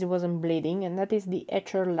 But at least it wasn't bleeding, and that is the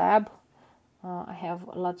Etcher Lab. I have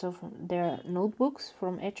lots of their notebooks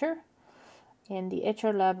from Etcher, and the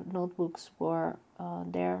Etcher Lab notebooks were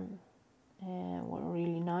there and were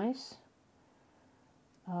really nice.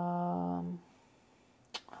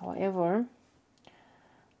 However,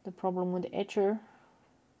 the problem with the Etcher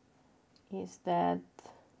is that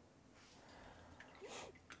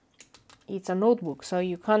it's a notebook, so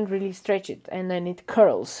you can't really stretch it, and then it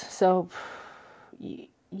curls. So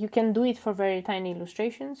you can do it for very tiny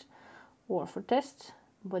illustrations or for tests,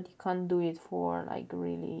 but you can't do it for like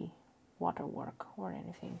really waterwork or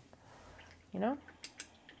anything, you know.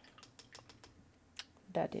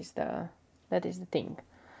 That is the thing.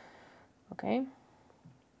 Okay.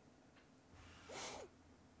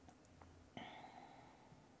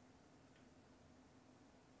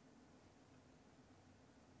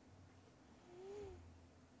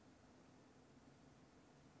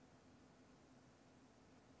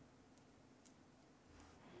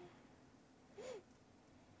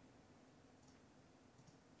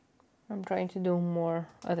 I'm trying to do more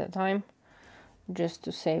at a time, just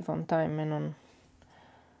to save on time and on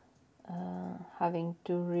having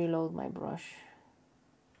to reload my brush,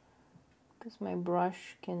 because my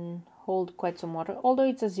brush can hold quite some water, although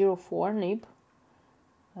it's a 0.4 nib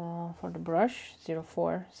for the brush,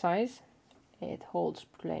 0.4 size. It holds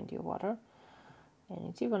plenty of water, and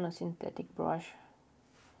it's even a synthetic brush.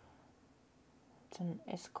 It's an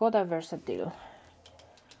Escoda Versatil.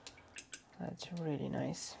 That's really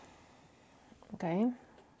nice. Okay.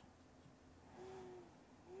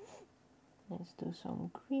 Let's do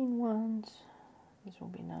some green ones. This will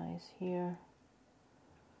be nice here.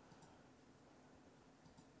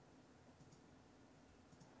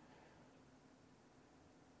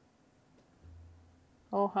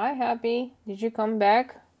 Oh, hi, Happy. Did you come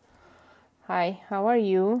back? Hi, how are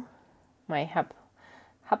you? My Hap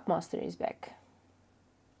master is back.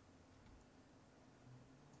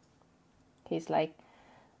 He's like,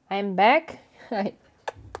 I'm back.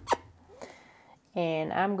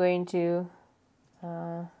 And I'm going to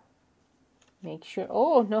make sure.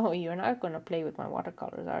 Oh, no, you're not going to play with my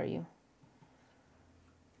watercolors, are you?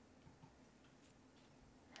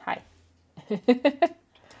 Hi.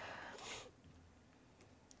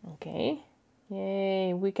 Okay.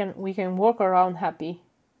 Yay, we can work around Happy.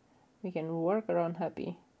 We can work around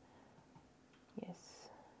Happy. Yes.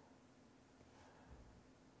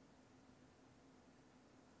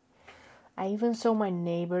 I even saw my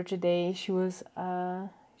neighbor today. She was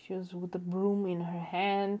with the broom in her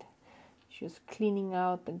hand. She was cleaning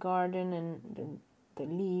out the garden and the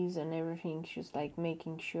leaves and everything. She was like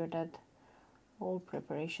making sure that all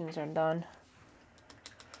preparations are done.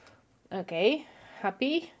 Okay,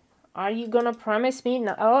 Happy? Are you gonna promise me?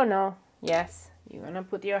 No. Oh no. Yes. You're gonna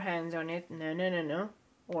put your hands on it. No, no, no, no.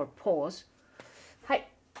 Or pause. Hi.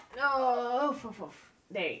 No.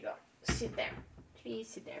 There you go. Sit there. Please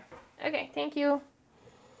sit there. Okay, thank you.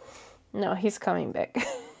 No, he's coming back.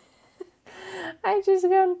 I just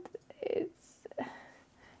can't.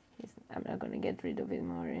 I'm not gonna get rid of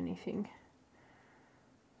him or anything.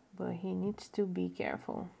 But he needs to be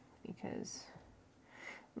careful because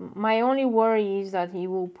my only worry is that he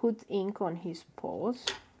will put ink on his paws.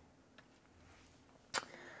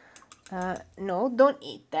 No, don't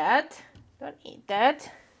eat that. Don't eat that.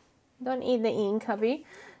 Don't eat the ink, Happy.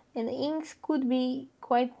 And the inks could be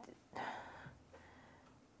quite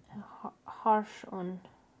harsh on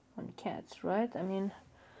cats, right? I mean,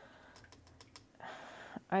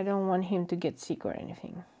 I don't want him to get sick or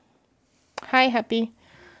anything. Hi, Happy.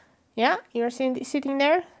 Yeah, you're sitting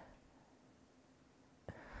there?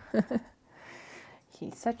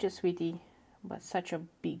 He's such a sweetie, but such a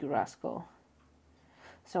big rascal.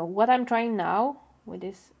 So what I'm trying now with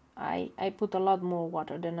this, I put a lot more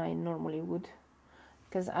water than I normally would,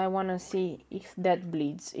 because I want to see if that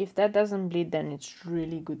bleeds. If that doesn't bleed, then it's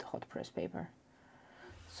really good hot press paper.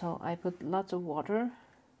 So I put lots of water,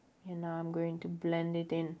 and now I'm going to blend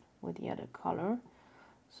it in with the other color,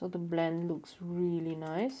 so the blend looks really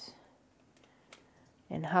nice.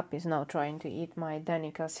 And Happy is now trying to eat my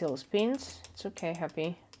Danica Sills pins. It's okay,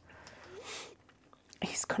 Happy.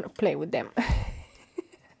 He's gonna play with them.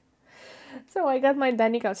 So I got my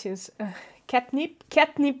Danica Sills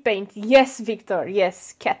catnip paint. Yes, Victor.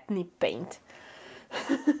 Yes, catnip paint.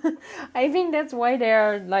 I think that's why they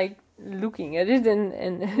are like looking at it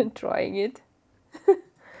and trying it.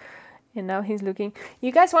 And now he's looking.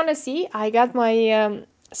 You guys want to see? I got my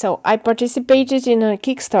so I participated in a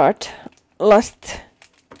Kickstart last.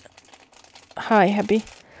 Hi, Happy.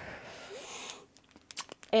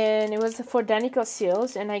 And it was for Danica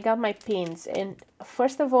Sills, and I got my pins. And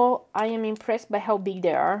first of all, I am impressed by how big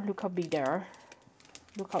they are. Look how big they are.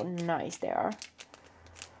 Look how nice they are.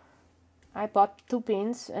 I bought 2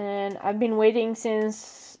 pins, and I've been waiting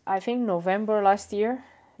since I think November last year,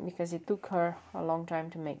 because it took her a long time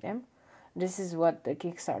to make them. This is what the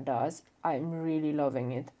Kickstart does. I'm really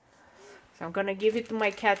loving it. So I'm gonna give it to my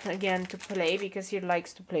cat again to play, because he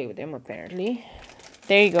likes to play with them apparently.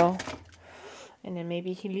 There you go. And then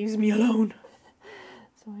maybe he leaves me alone.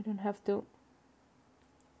 So I don't have to.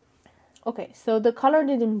 Okay, so the color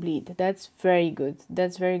didn't bleed. That's very good.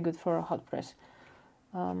 That's very good for a hot press.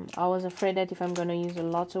 I was afraid that if I'm gonna use a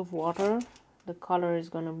lot of water, the color is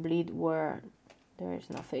gonna bleed where there is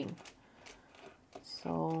nothing.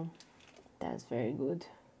 So that's very good,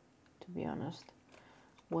 to be honest.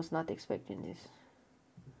 Was not expecting this.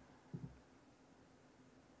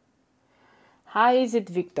 How is it,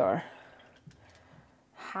 Victor?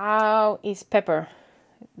 How is Pepper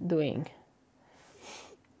doing?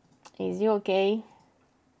 Is he okay?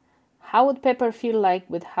 How would Pepper feel like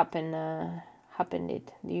with happened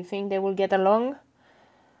it? Do you think they will get along?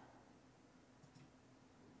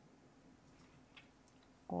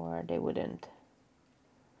 Or they wouldn't?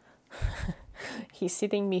 He's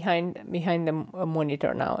sitting behind the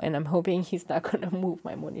monitor now, and I'm hoping he's not gonna move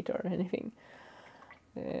my monitor or anything.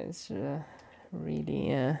 It's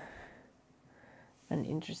really an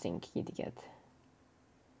interesting kitty cat.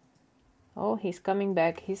 Oh, he's coming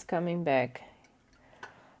back. He's coming back.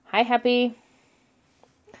 Hi, Happy.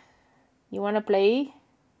 You wanna play?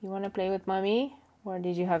 You wanna play with mommy? Or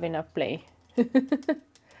did you have enough play?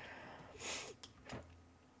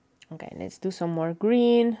 Okay, let's do some more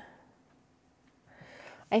green.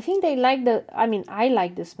 I think they like I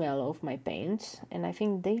like the smell of my paints, and I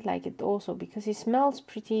think they like it also because it smells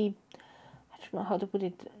pretty, I don't know how to put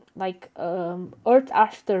it, like earth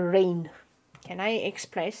after rain. Can I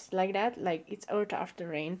express like that? Like it's earth after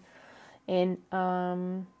rain. And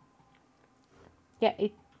yeah,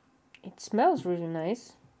 it smells really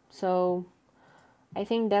nice. So I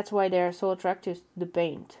think that's why they're so attractive to the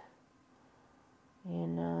paint.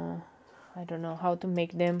 And I don't know how to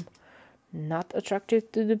make them not attractive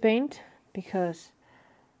to the paint, because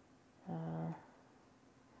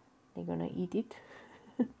they're gonna eat it.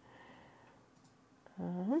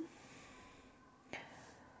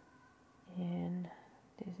 And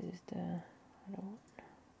this is the other one.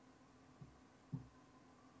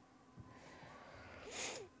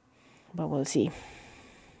 But we'll see.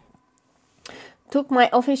 Took my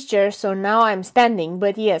office chair, so now I'm standing,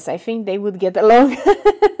 but yes, I think they would get along.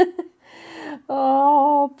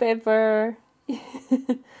 Oh, Pepper.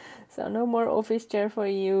 So no more office chair for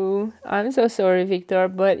you. I'm so sorry, Victor,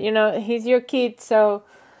 but you know, he's your kid, so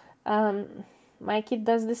my kid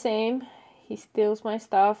does the same. He steals my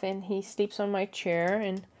stuff and he sleeps on my chair,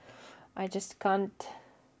 and I just can't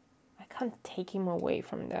take him away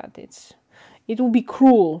from that. It would be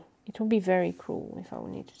cruel. It would be very cruel if I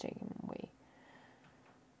would need to take him away.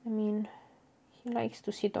 I mean, he likes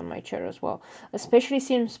to sit on my chair as well, especially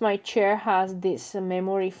since my chair has this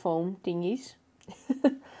memory foam thingies.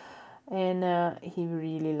 And he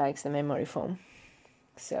really likes the memory foam.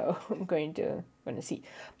 So I'm going to see.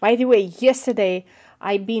 By the way, yesterday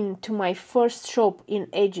I've been to my first shop in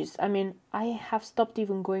ages. I mean, I have stopped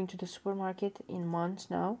even going to the supermarket in months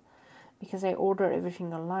now, because I order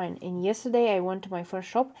everything online. And yesterday I went to my first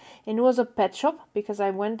shop, and it was a pet shop, because I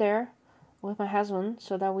went there with my husband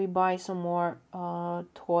so that we buy some more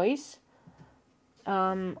toys.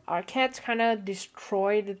 Our cats kind of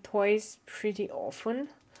destroy the toys pretty often,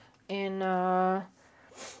 and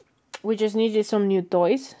we just needed some new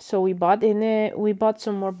toys, so we bought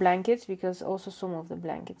some more blankets, because also some of the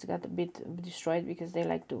blankets got a bit destroyed because they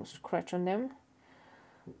like to scratch on them.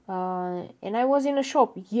 And I was in a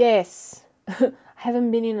shop. Yes. I haven't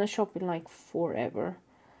been in a shop in like forever.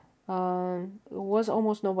 It was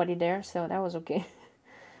almost nobody there, so that was okay.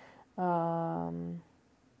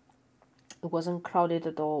 It wasn't crowded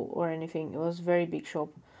at all or anything. It was a very big shop.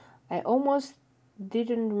 I almost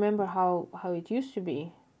didn't remember how it used to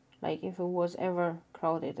be, like if it was ever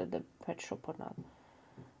crowded at the pet shop or not.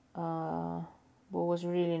 But it was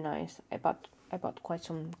really nice. I bought quite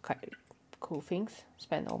some cool things.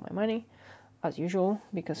 Spent all my money as usual,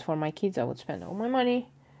 because for my kids I would spend all my money.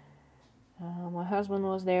 My husband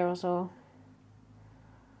was there also.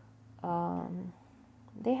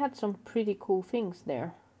 They had some pretty cool things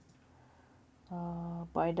there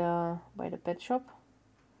by the pet shop,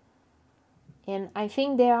 and I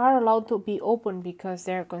think they are allowed to be open because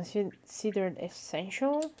they're considered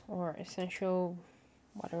essential, or essential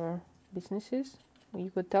whatever businesses, you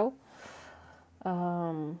could tell.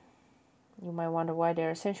 You might wonder why they're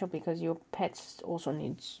essential, because your pets also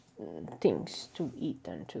needs things to eat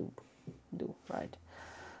and to do, right?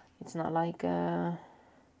 It's not like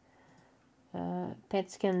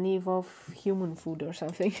pets can live off human food or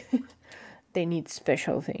something. They need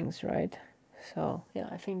special things, right? So yeah,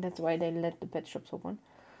 I think that's why they let the pet shops open.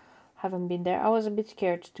 Haven't been there. I was a bit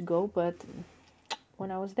scared to go, but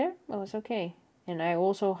when I was there, I was okay. And I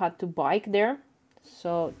also had to bike there,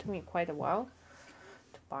 so it took me quite a while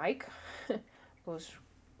to bike. It was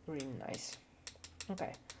really nice.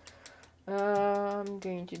 Okay. I'm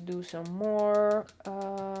going to do some more.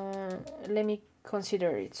 Let me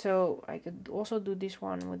consider it. So I could also do this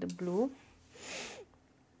one with the blue.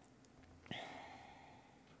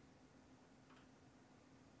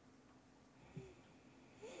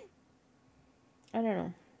 I don't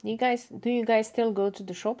know. Do you guys still go to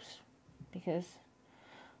the shops? Because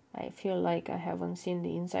I feel like I haven't seen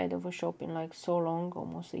the inside of a shop in like so long,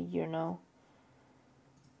 almost a year now.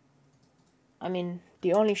 I mean,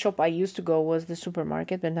 the only shop I used to go was the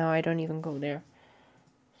supermarket, but now I don't even go there.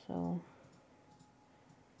 So,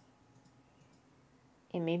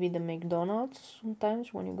 and maybe the McDonald's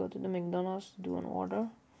sometimes, when you go to the McDonald's to do an order.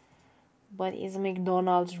 But is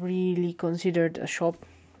McDonald's really considered a shop?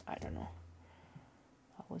 I don't know.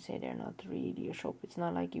 I would say they're not really a shop. It's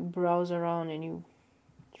not like you browse around and you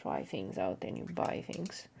try things out and you buy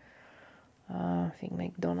things. I think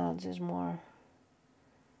McDonald's is more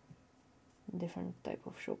different type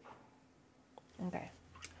of shop. Okay,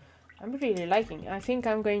 I'm really liking it. I think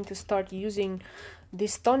I'm going to start using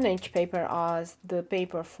this Stonehenge paper as the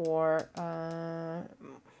paper for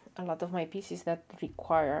a lot of my pieces that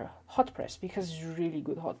require hot press, because it's really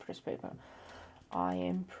good hot press paper. I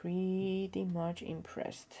am pretty much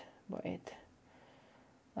impressed by it.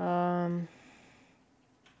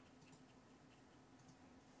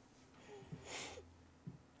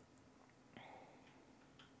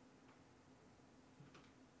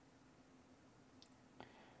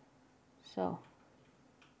 So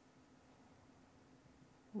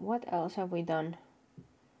what else have we done?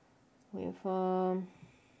 We've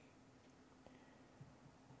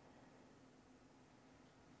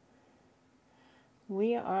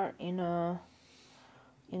we are in a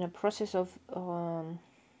process of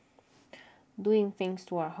doing things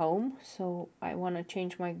to our home. So I want to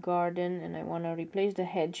change my garden and I want to replace the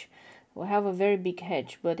hedge. We have a very big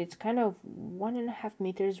hedge, but it's kind of 1.5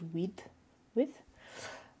 meters width.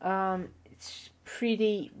 It's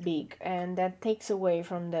pretty big, and that takes away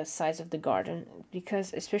from the size of the garden,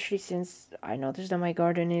 because especially since I noticed that my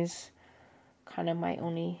garden is kind of my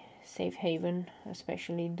only safe haven,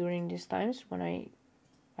 especially during these times when I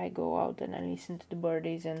go out and I listen to the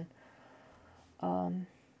birdies, and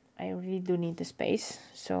I really do need the space.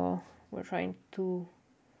 So we're trying to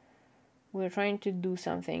do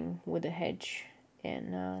something with the hedge,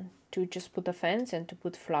 and to just put a fence and to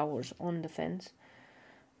put flowers on the fence,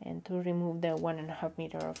 and to remove the 1.5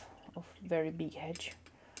 meter of very big hedge.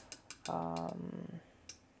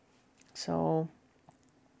 So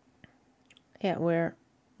yeah, we're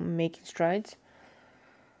making strides.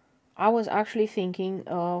 I was actually thinking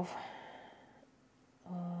of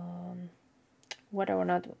whether or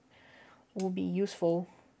not it would be useful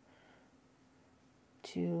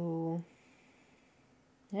to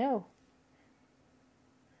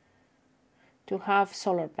have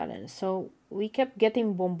solar panels. So we kept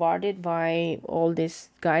getting bombarded by all these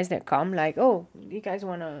guys that come like, oh, you guys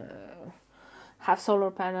want to have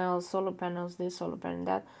solar panels, this, solar panel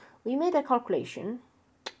that. We made a calculation.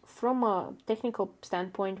 From a technical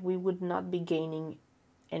standpoint, we would not be gaining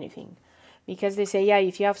anything, because they say, yeah,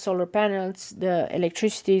 if you have solar panels, the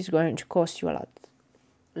electricity is going to cost you a lot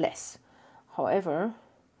less. However,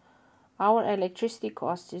 our electricity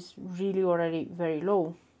cost is really already very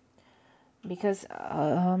low, because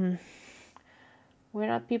we're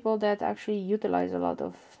not people that actually utilize a lot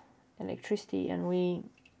of electricity, and we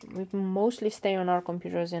mostly stay on our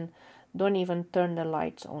computers and don't even turn the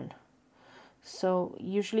lights on. So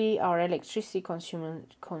usually our electricity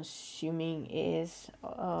consuming is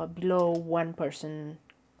below 1 person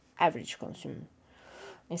average consume,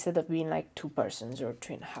 instead of being like 2 persons or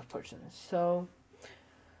 2.5 persons. So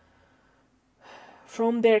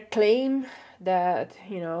from their claim that,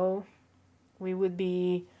 you know, we would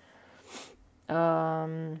be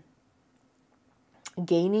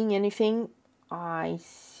gaining anything, I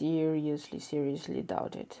seriously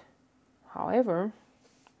doubt it. However,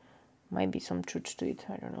 might be some truth to it,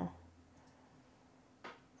 I don't know.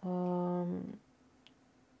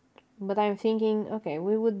 But I'm thinking, okay,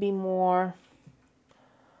 we would be more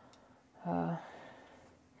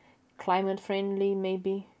climate friendly,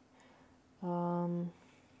 maybe,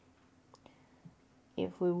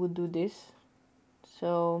 if we would do this.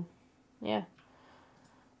 So yeah,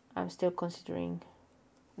 I'm still considering.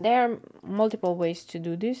 There are multiple ways to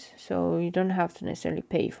do this, so you don't have to necessarily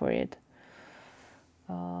pay for it.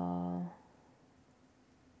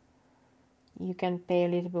 You can pay a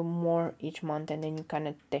little bit more each month, and then you kind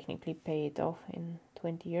of technically pay it off in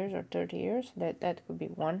 20 years or 30 years. That could be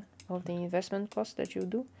one of the investment costs that you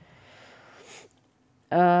do.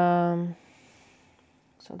 So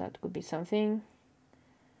that could be something.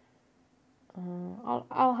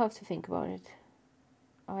 I'll have to think about it.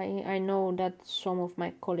 I know that some of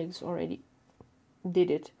my colleagues already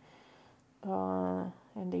did it, and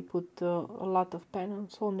they put a lot of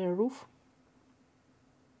panels on their roof,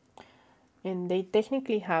 and they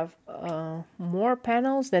technically have more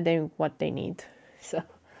panels than what they need. So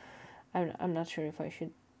I'm not sure if I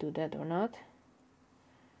should do that or not,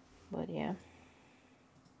 but yeah.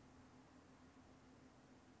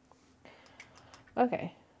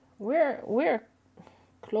 Okay, we're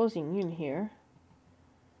closing in here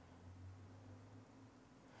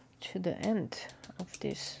to the end of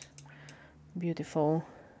this beautiful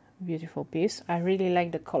piece. I really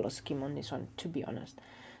like the color scheme on this one, to be honest.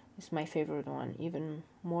 It's my favorite one, even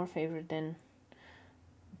more favorite than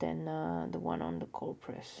the one on the cold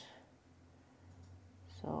press.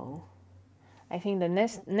 So I think the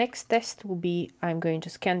next test will be, I'm going to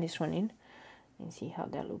scan this one in and see how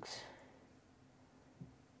that looks.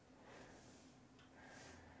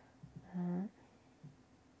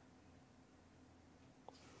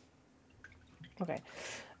 Okay,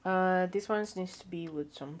 this one needs to be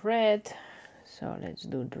with some bread, So let's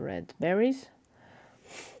do the red berries.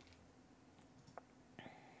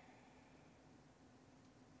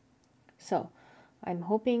 So I'm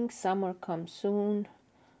hoping summer comes soon.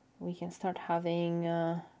 We can start having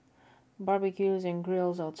barbecues and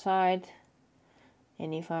grills outside.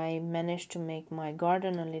 And if I manage to make my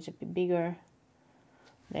garden a little bit bigger,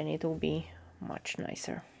 then it will be much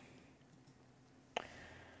nicer.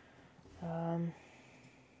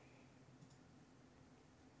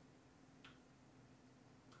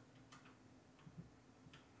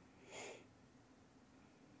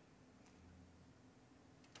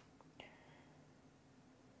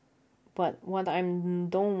 But what I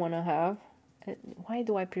don't want to have, why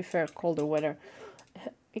do I prefer colder weather?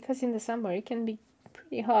 Because in the summer it can be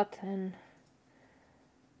pretty hot and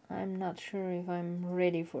I'm not sure if I'm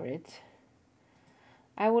ready for it.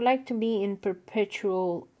 I would like to be in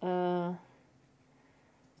perpetual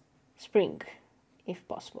spring, if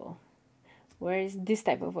possible. Where is this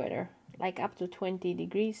type of weather? Like up to 20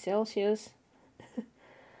 degrees Celsius.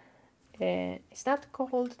 It's not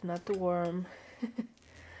cold, not too warm.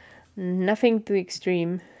 Nothing too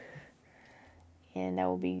extreme. And that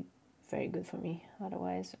will be very good for me.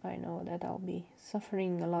 Otherwise, I know that I'll be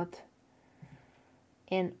suffering a lot.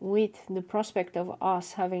 And with the prospect of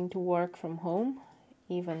us having to work from home,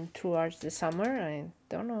 even throughout the summer, I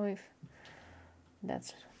don't know if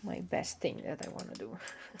that's my best thing that I want to do.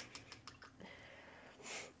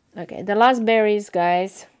 Okay, the last berries,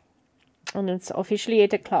 guys. And it's officially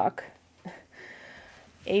 8 o'clock.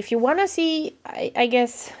 If you want to see, I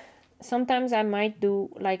guess sometimes I might do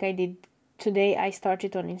like I did today. I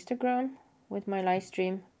started on Instagram with my live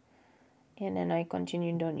stream. And then I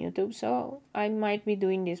continued on YouTube. So I might be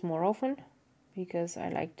doing this more often because I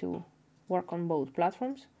like to work on both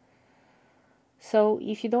platforms. So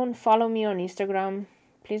if you don't follow me on Instagram,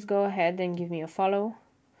 please go ahead and give me a follow.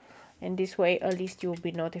 And this way, at least you'll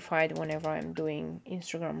be notified whenever I'm doing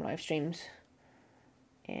Instagram live streams.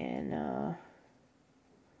 And,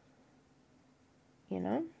 you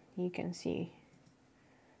know, you can see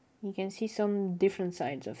some different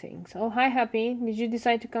sides of things. Oh, hi, Happy. Did you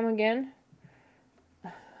decide to come again?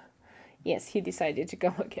 Yes, he decided to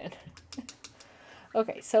come again.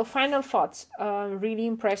 Okay, so final thoughts. Really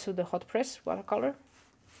impressed with the hot press watercolor.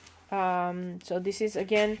 So this is,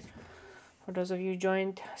 again, for those of you who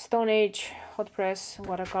joined, Stonehenge hot press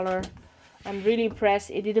watercolor. I'm really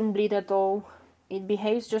impressed. It didn't bleed at all. It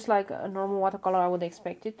behaves just like a normal watercolor I would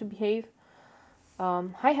expect it to behave.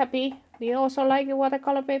 Hi, Happy. Do you also like the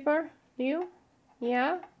watercolor paper? Do you?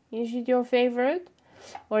 Yeah? Is it your favorite?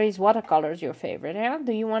 Or is watercolors your favorite? Yeah?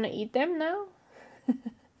 Do you want to eat them now?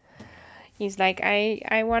 He's like,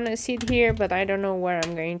 I want to sit here, but I don't know where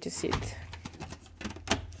I'm going to sit.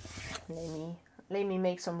 Let me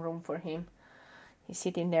make some room for him. He's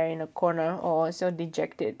sitting there in a corner, oh, so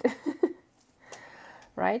dejected.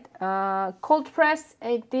 Right? Cold press,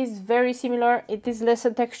 it is very similar. It is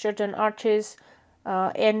lesser textured than arches.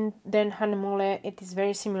 And then Hanemole, it is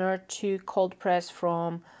very similar to cold press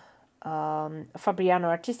from Fabriano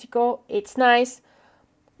Artistico. It's nice.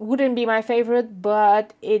 Wouldn't be my favorite,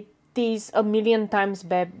 but it is a million times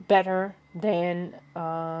better than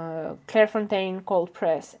Clairefontaine cold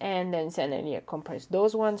press and then Sennelier compress.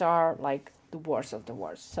 Those ones are like the worst of the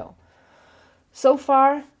worst. So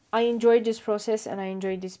far I enjoyed this process and I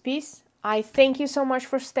enjoyed this piece. I thank you so much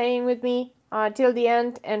for staying with me till the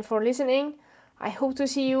end and for listening. I hope to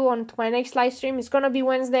see you on my next live stream. It's gonna be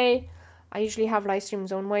Wednesday. I usually have live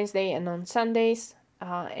streams on Wednesday and on Sundays.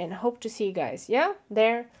 And hope to see you guys, yeah,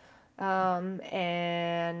 there.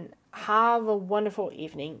 And have a wonderful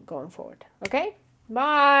evening going forward. Okay?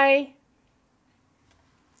 Bye!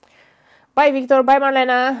 Bye, Victor. Bye,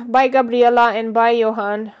 Marlena. Bye, Gabriela. And bye,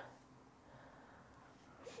 Johan.